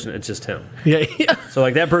other person, it's just him. Yeah. So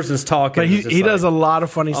like that person's talking. But he does a lot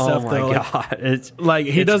of funny stuff. Oh my god!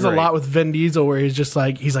 He does great. A lot with Vin Diesel, where he's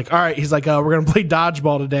like, all right, we're we're going to play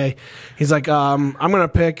dodgeball today. He's like, I'm going to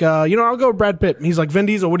pick, I'll go with Brad Pitt. He's like, Vin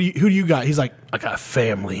Diesel, who do you got? He's like, I got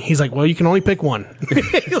family. He's like, well, you can only pick one.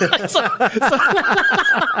 He's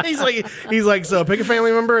like, so pick a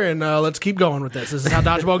family member and let's keep going with this. This is how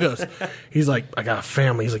dodgeball goes. He's like, I got a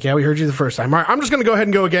family. He's like, yeah, we heard you the first time. All right, I'm just going to go ahead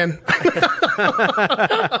and go again.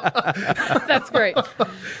 That's great.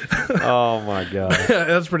 Oh my god,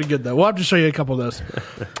 that's pretty good though. We'll have to show you a couple of those.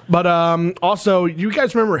 But also, you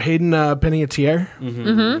guys remember Hayden Panettiere?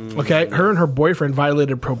 Mm-hmm. Okay, her and her boyfriend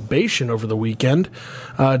violated probation over the weekend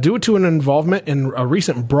due to an involvement in a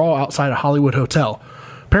recent brawl outside a Hollywood hotel.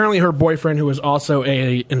 Apparently, her boyfriend, who is also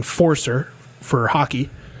a enforcer for hockey,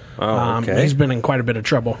 he's been in quite a bit of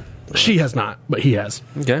trouble. She has not, but he has.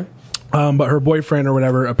 Okay. But her boyfriend or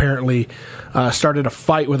whatever apparently started a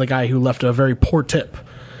fight with a guy who left a very poor tip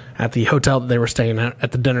at the hotel that they were staying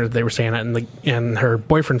at the dinner that they were staying at, and her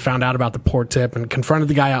boyfriend found out about the poor tip and confronted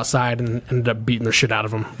the guy outside and ended up beating the shit out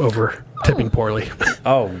of him over tipping poorly.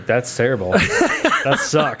 Oh, that's terrible. That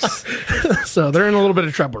sucks. So they're in a little bit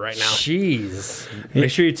of trouble right now. Jeez.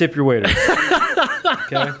 Make sure you tip your waiter.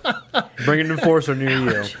 Okay? Bring an enforcer near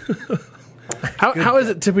you. How is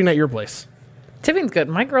it tipping at your place? Tipping's good.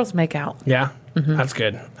 My girls make out. Yeah? Mm-hmm. That's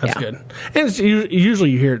good. That's good. And usually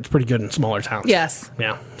you hear it's pretty good in smaller towns. Yes.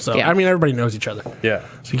 Yeah. So, I mean, everybody knows each other. Yeah.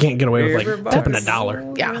 So you can't get away with, like, tipping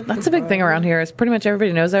 $1. Yeah, that's a big thing around here is pretty much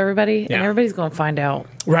everybody knows everybody, and everybody's going to find out.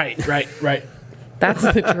 Right. That's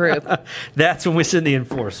the truth. That's when we send the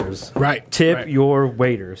enforcers. Right. Tip your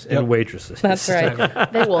waiters and waitresses. That's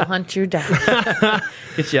right. They will hunt you down.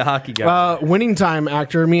 Get you a hockey guy. Winning Time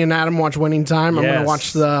actor. Me and Adam watch Winning Time. I'm going to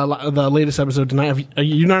watch the latest episode tonight.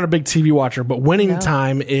 You're not a big TV watcher, but Winning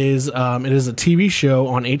Time is it is a TV show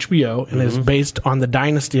on HBO and is based on the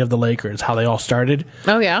dynasty of the Lakers, how they all started.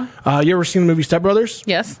 Oh, yeah? You ever seen the movie Step Brothers?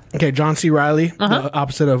 Yes. Okay, John C. Reilly, the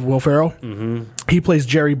opposite of Will Ferrell. Mm-hmm. He plays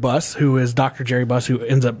Jerry Buss, who is Dr. Jerry Buss, who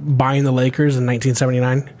ends up buying the Lakers in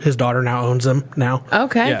 1979. His daughter now owns them now.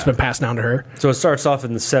 Okay. It's been passed down to her. So it starts off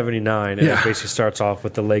in the 79. And it basically starts off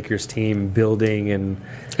with the Lakers team building. And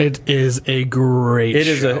it is a great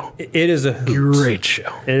show. It is a great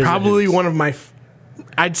show. Probably one of my...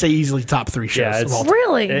 I'd say easily top 3 shows of all time.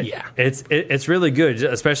 Really? It's really good,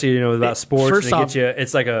 especially about sports. First off,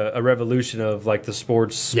 it's like a revolution of like the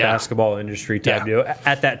sports basketball industry type deal.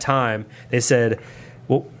 At that time, they said,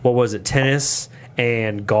 what was it, tennis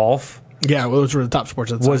and golf? Yeah, well, those were the top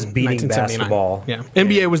sports at the time. Was beating basketball. Yeah,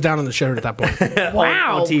 NBA was down in the shitter at that point.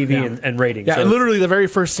 Wow, on TV and ratings. Yeah, so literally the very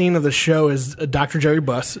first scene of the show is Dr. Jerry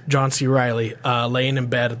Buss, John C. Reilly, laying in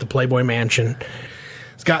bed at the Playboy Mansion.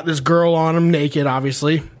 He's got this girl on him, naked,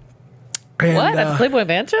 obviously. And, what? At the Playboy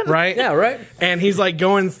Mansion? Right? Yeah, right. And he's like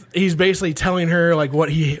he's basically telling her like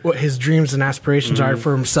what his dreams and aspirations are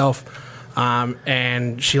for himself.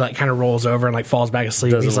 And she like kind of rolls over and like falls back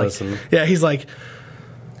asleep. Doesn't he's listen. Like, he's like,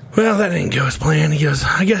 well, that didn't go as planned. He goes,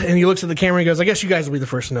 I guess, and he looks at the camera and goes, I guess you guys will be the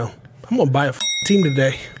first to know. I'm going to buy a team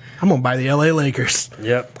today. I'm going to buy the LA Lakers.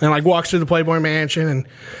 Yep. And like walks through the Playboy Mansion and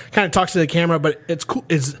kind of talks to the camera, but it's cool.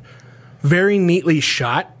 It's very neatly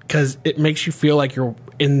shot because it makes you feel like you're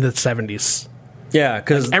in the 70s. Yeah,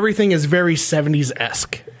 because everything is very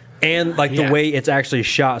 70s-esque. And like the way it's actually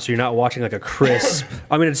shot, so you're not watching like a crisp.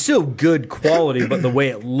 I mean, it's still good quality, but the way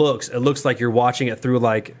it looks like you're watching it through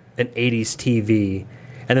like an 80s TV.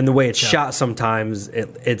 And then the way it's shot sometimes,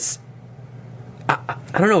 it's...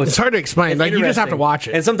 I don't know. It's hard to explain. Like, you just have to watch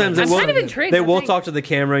it. And sometimes I'm kind of intrigued. They will talk to the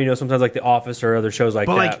camera, sometimes like The Office or other shows like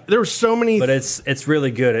that. But like, there were so many... But it's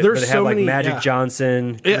really good. There's they have so like many, Magic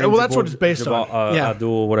Johnson. Yeah, well, that's what it's based on.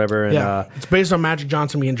 Abdul, whatever. And, it's based on Magic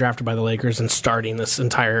Johnson being drafted by the Lakers and starting this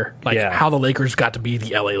entire... how the Lakers got to be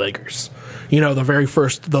the LA Lakers. The very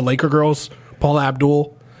first, the Laker girls, Paula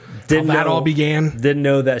Abdul... That all began. Didn't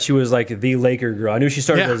know that she was like the Laker girl. I knew she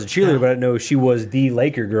started as a cheerleader, but I didn't know she was the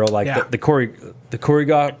Laker girl, like the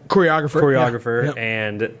choreographer.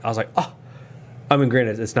 And I was like, oh. I mean,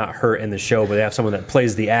 granted, it's not her in the show, but they have someone that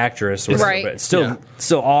plays the actress. Right. But it's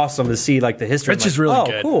still awesome to see like the history. It's just really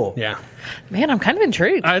good. Cool. Yeah. Man, I'm kind of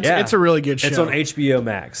intrigued. It's a really good show. It's on HBO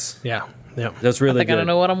Max. Yeah. Yeah, that's really good. I don't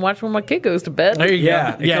know what I'm watching when my kid goes to bed. There you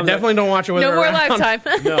go. Yeah, definitely don't watch it with no more Lifetime.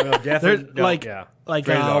 No, definitely.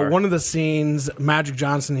 One of the scenes, Magic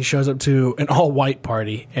Johnson, he shows up to an all-white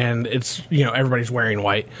party, and it's everybody's wearing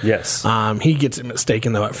white. Yes. He gets it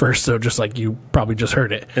mistaken though at first, so just like you probably just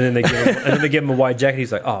heard it. And then they give him a white jacket.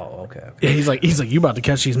 He's like, oh, okay. Yeah, he's like, you about to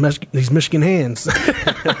catch these Michigan hands.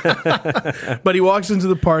 But he walks into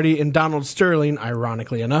the party, and Donald Sterling,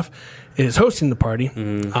 ironically enough, is hosting the party,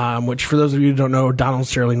 which for those of you who don't know, Donald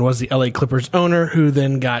Sterling was the LA Clippers owner who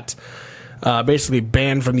then got basically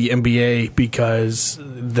banned from the NBA because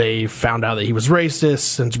they found out that he was racist,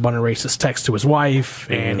 sent a bunch of racist texts to his wife,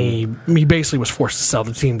 and he basically was forced to sell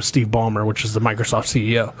the team to Steve Ballmer, which is the Microsoft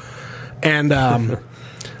CEO. And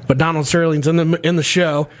but Donald Sterling's in the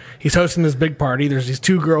show. He's hosting this big party. There's these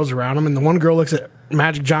two girls around him, and the one girl looks at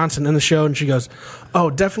Magic Johnson in the show, and she goes, "Oh,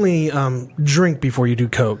 definitely drink before you do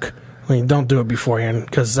coke. I mean, don't do it beforehand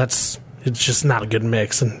because it's just not a good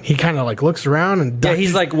mix." And he kind of like looks around and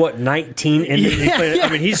he's like what 19, and I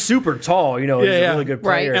mean he's super tall. You know, he's a really good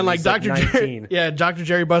player. Right. And like Dr. Dr.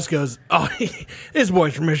 Jerry Buss goes, "Oh, this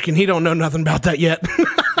boy's from Michigan. He don't know nothing about that yet."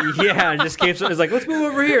 Yeah, and just keeps. It's like, let's move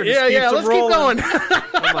over here. Let's keep going.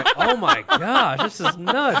 I'm like, oh my gosh, this is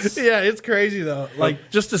nuts. Yeah, it's crazy though. Like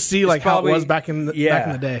just to see like how it was back in the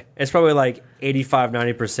day. It's probably like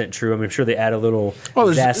 85-90% true. I mean, I'm sure they add a little. Oh,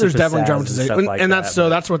 there's definitely pizzazz dramatization, like and that,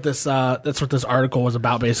 that's what this article was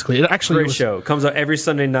about. Basically, it actually great show. Comes out every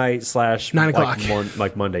Sunday night / 9 o'clock,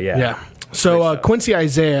 like Monday. Yeah. Yeah. So Quincy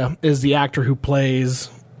Isaiah is the actor who plays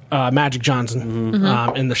Magic Johnson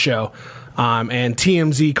in the show. And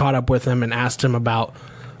TMZ caught up with him and asked him about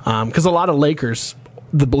because a lot of the Lakers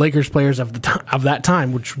players of that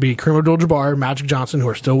time, which would be Kareem Abdul-Jabbar, Magic Johnson, who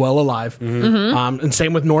are still well alive, and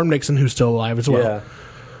same with Norm Nixon, who's still alive as well. Yeah.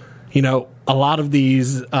 You know, a lot of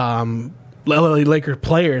these LA Lakers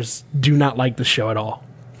players do not like the show at all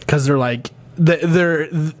because they're like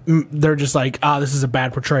they're just like, this is a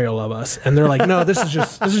bad portrayal of us, and they're like, no, this is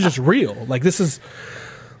just real. Like this is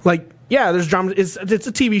like. Yeah, there's drama. It's a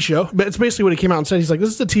TV show, but it's basically what he came out and said. He's like, this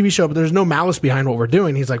is a TV show, but there's no malice behind what we're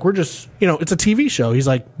doing. He's like, we're just, it's a TV show. He's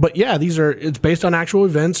like, but yeah, it's based on actual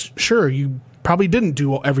events. Sure, you probably didn't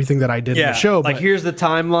do everything that I did in the show. Like, here's the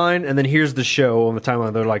timeline, and then here's the show on the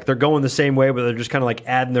timeline. They're going the same way, but they're just kind of like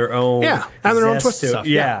adding their own twist to stuff.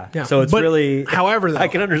 Yeah. So it's really, however, though, I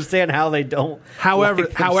can understand how they don't. However,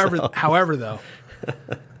 though,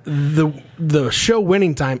 the show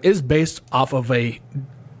Winning Time is based off of a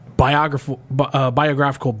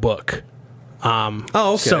biographical book.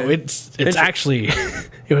 Okay. So it's actually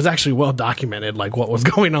it was actually well documented, like what was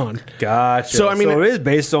going on. Gotcha. So I mean, it is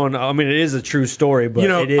based on. I mean, it is a true story, but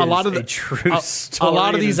it is a true story. A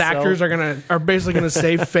lot of these actors are basically gonna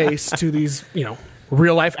save face to these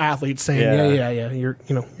real life athletes saying yeah you're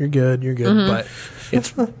good, but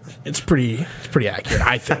it's pretty accurate.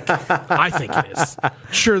 I think it is.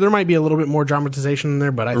 Sure, there might be a little bit more dramatization in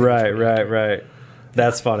there, but I think right.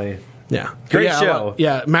 That's funny. Yeah. Great show.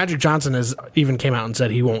 Magic Johnson even came out and said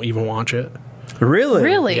he won't even watch it.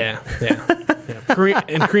 Really? Yeah.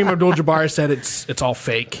 And Kareem Abdul-Jabbar said it's all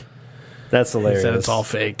fake. That's hilarious. He said it's all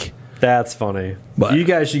fake. That's funny. But you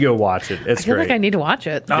guys should go watch it. It's I feel great. like I need to watch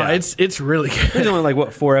it. It's really good. There's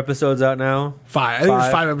only 4 episodes out now? 5. I think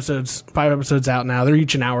there's 5 episodes. 5 episodes out now. They're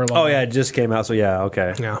each an hour long. Oh yeah, it just came out. So yeah,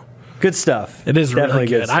 okay. Yeah. Good stuff. It is definitely really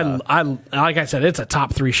good. Stuff. I like I said, it's a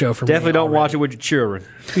top 3 show for me. Definitely don't watch it with your children.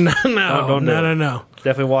 No.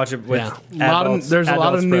 Definitely watch it with adults. There's a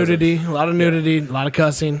lot of nudity, a lot of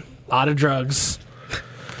cussing, a lot of drugs.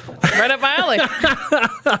 Right up my alley.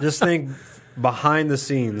 Just think behind the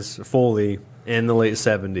scenes, Foley in the late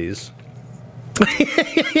 70s.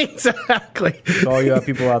 Exactly. So all you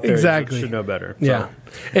people out there should know better. So. Yeah.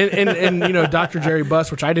 And Dr. Jerry Buss,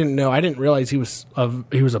 which I didn't know. I didn't realize he was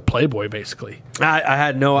a playboy basically. I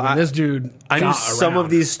had no. This dude. I knew some of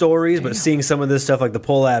these stories, but seeing some of this stuff like the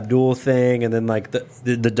Paula Abdul thing, and then like the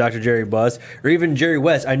Dr. Jerry Buss, or even Jerry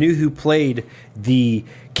West. I knew who played the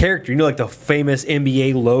character. Like the famous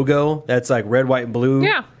NBA logo that's like red, white, and blue.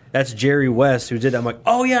 Yeah. That's Jerry West who did that. I'm like,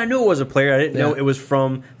 oh yeah, I knew it was a player. I didn't know it was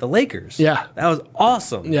from the Lakers. Yeah, that was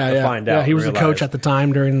awesome. To find out. Yeah, he was the coach at the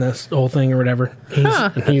time during this whole thing or whatever.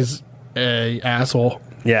 He's a asshole.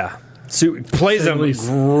 Yeah, plays him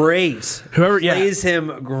great. Plays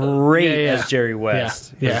him great as Jerry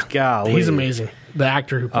West. Yeah, golly, he's amazing. The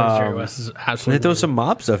actor who plays Jerry West is absolutely. They throw some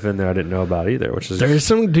mob stuff in there I didn't know about either, which is there's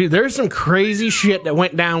some crazy shit that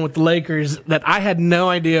went down with the Lakers that I had no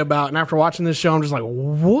idea about, and after watching this show, I'm just like,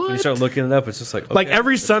 what? You start looking it up, it's just like okay, like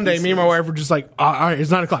every Sunday, me and my wife were just like, all right,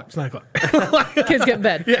 it's 9 o'clock. It's 9 o'clock. Kids get in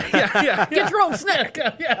bed. Yeah. Get your own snack.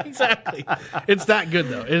 Yeah, exactly. It's that good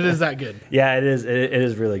though. It is that good. Yeah, it is. It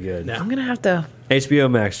is really good. I'm gonna have to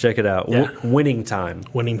HBO Max. Check it out. Yeah. Winning Time.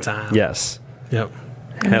 Winning Time. Yes. Yep.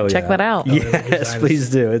 Check that out. Yes,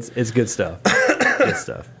 please do. It's good stuff. Good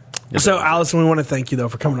stuff. So, Allison, we want to thank you, though,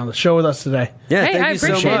 for coming on the show with us today. Yeah, hey, thank I you so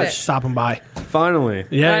appreciate much. it. Stopping by. Finally.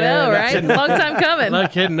 Yeah, I know, right? Long time coming. No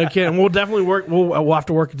kidding. We'll definitely work. We'll have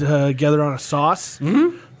to work together on a sauce.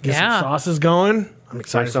 Mm-hmm. Get some sauces going. I'm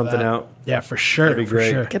excited for something out. Yeah, for sure. That'd be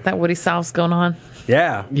great. Sure. Get that Woody sauce going on.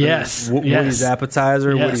 Yeah. Yes. Woody's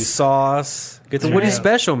appetizer, yes. Woody's sauce. Get the Woody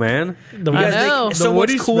special, man. I know. So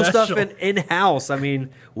much cool special. stuff in house. I mean,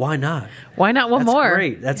 why not? Why not one That's more?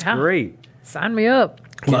 great. That's great. Sign me up.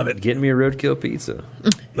 Love it. Getting me a roadkill pizza.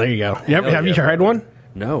 There you go. Have you yeah, tried one?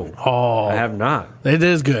 No. Oh, I have not. It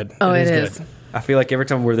is good. Oh, it is. good. I feel like every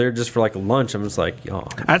time we're there just for like lunch, I'm just like, yo.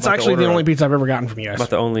 That's actually the only pizza I've ever gotten from you guys. About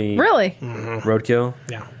the only Really? roadkill.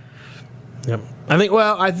 Yeah. Yep.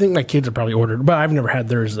 I think my kids have probably ordered, but I've never had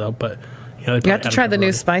theirs though. But they You have to try the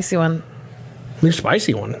new spicy one. new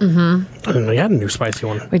spicy one. Mm-hmm. I didn't know you had a new spicy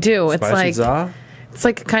one. We do. Spicy It's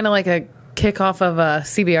like kind of like a kickoff of a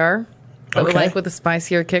CBR, but Okay. like with a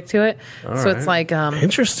spicier kick to it. So it's like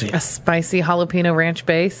Interesting. a spicy jalapeno ranch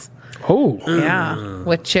base. Oh, Yeah,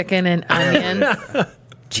 with chicken and onions,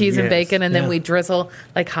 cheese and Yes. bacon, and then Yeah. we drizzle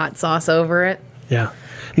like hot sauce over it. yeah.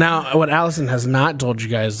 Now, what Allison has not told you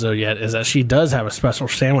guys though yet is that she does have a special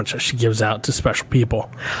sandwich that she gives out to special people.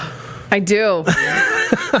 I do.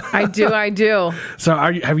 I do. So,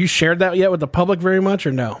 have you shared that yet with the public very much,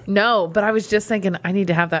 or no? No, but I was just thinking I need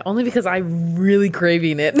to have that only because I'm really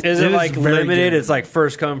craving it. Is It it is like very limited? good. It's like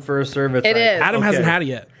first come, first serve. It's It like, is. Adam hasn't had it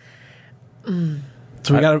yet.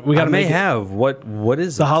 So we got I to may make it. have. What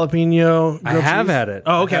is The it? jalapeno. I grilled have cheese? had it.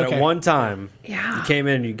 Oh, okay. I had okay. it one time. Yeah. You came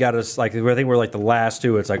in and you got us like I think we're like the last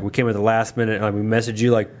two. It's like we came at the last minute and like, we messaged you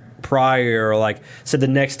like prior or like said the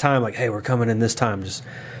next time like, hey, we're coming in this time. Just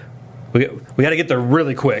we got to get there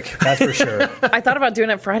really quick. That's for sure. I thought about doing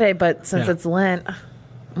it Friday, but since Yeah. it's Lent,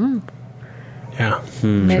 Yeah.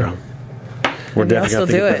 maybe. We're Maybe I'll definitely going to still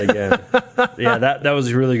think of that again. Yeah, that was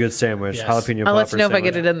a really good sandwich. Yes. Jalapeno I'll let you know if I sandwich.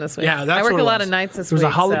 get it in this week. Yeah, that's I work what a it lot was. of nights this It was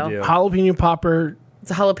week. a so jalapeno popper.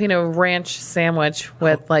 it's a jalapeno ranch sandwich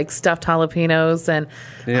with like stuffed jalapenos and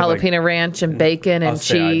Yeah, like- jalapeno ranch and bacon and I'll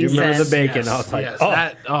say, I do cheese. remember And, the bacon. Yes, I was like, yes, oh,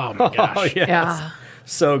 that, oh my gosh. oh, yes. Yeah.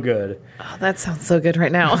 So good. Oh, that sounds so good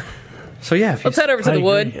right now. So yeah, if you Let's head over to the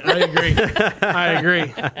wood. I agree. I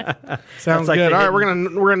agree. Sounds like good. the All right,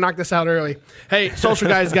 hidden- we're gonna knock this out early. Hey, social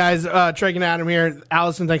guys, Treg and Adam here.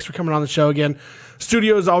 Allison, thanks for coming on the show again.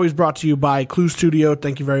 Studio is always brought to you by Clue Studio.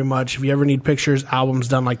 Thank you very much. If you ever need pictures, albums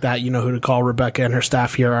done like that, you know who to call. Rebecca and her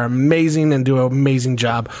staff here are amazing and do an amazing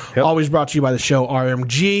job. Yep. Always brought to you by the show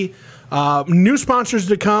RMG. New sponsors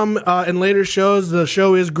to come in later shows. The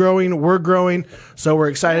show is growing. We're growing. So we're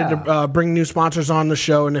excited to bring new sponsors on the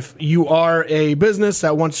show. And if you are a business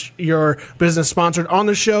that wants your business sponsored on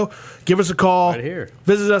the show, give us a call. Right here.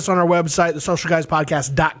 Visit us on our website,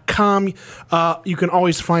 thesocialguyspodcast.com. You can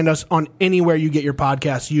always find us on anywhere you get your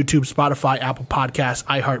podcasts, YouTube, Spotify, Apple Podcasts,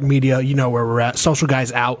 iHeartMedia. You know where we're at. Social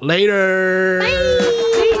Guys out. Later. Bye.